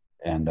fine.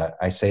 And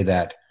I say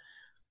that,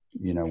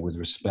 with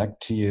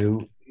respect to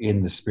you,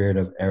 in the spirit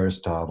of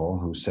Aristotle,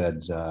 who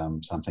said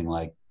something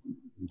like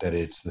that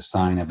it's the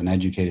sign of an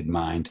educated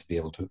mind to be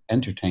able to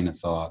entertain a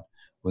thought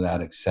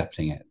without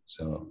accepting it.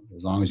 So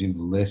as long as you've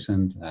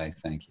listened, I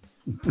thank you.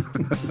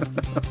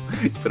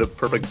 Put a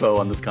perfect bow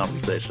on this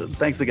conversation.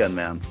 Thanks again,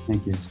 man.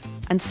 Thank you.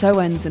 And so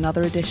ends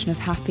another edition of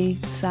Happy,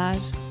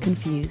 Sad,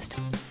 Confused.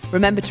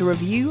 Remember to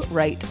review,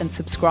 rate, and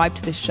subscribe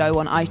to this show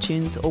on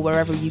iTunes or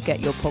wherever you get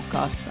your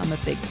podcasts. I'm a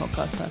big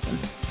podcast person.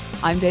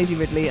 I'm Daisy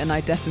Ridley, and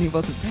I definitely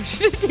wasn't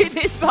pressured to do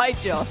this by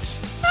Josh.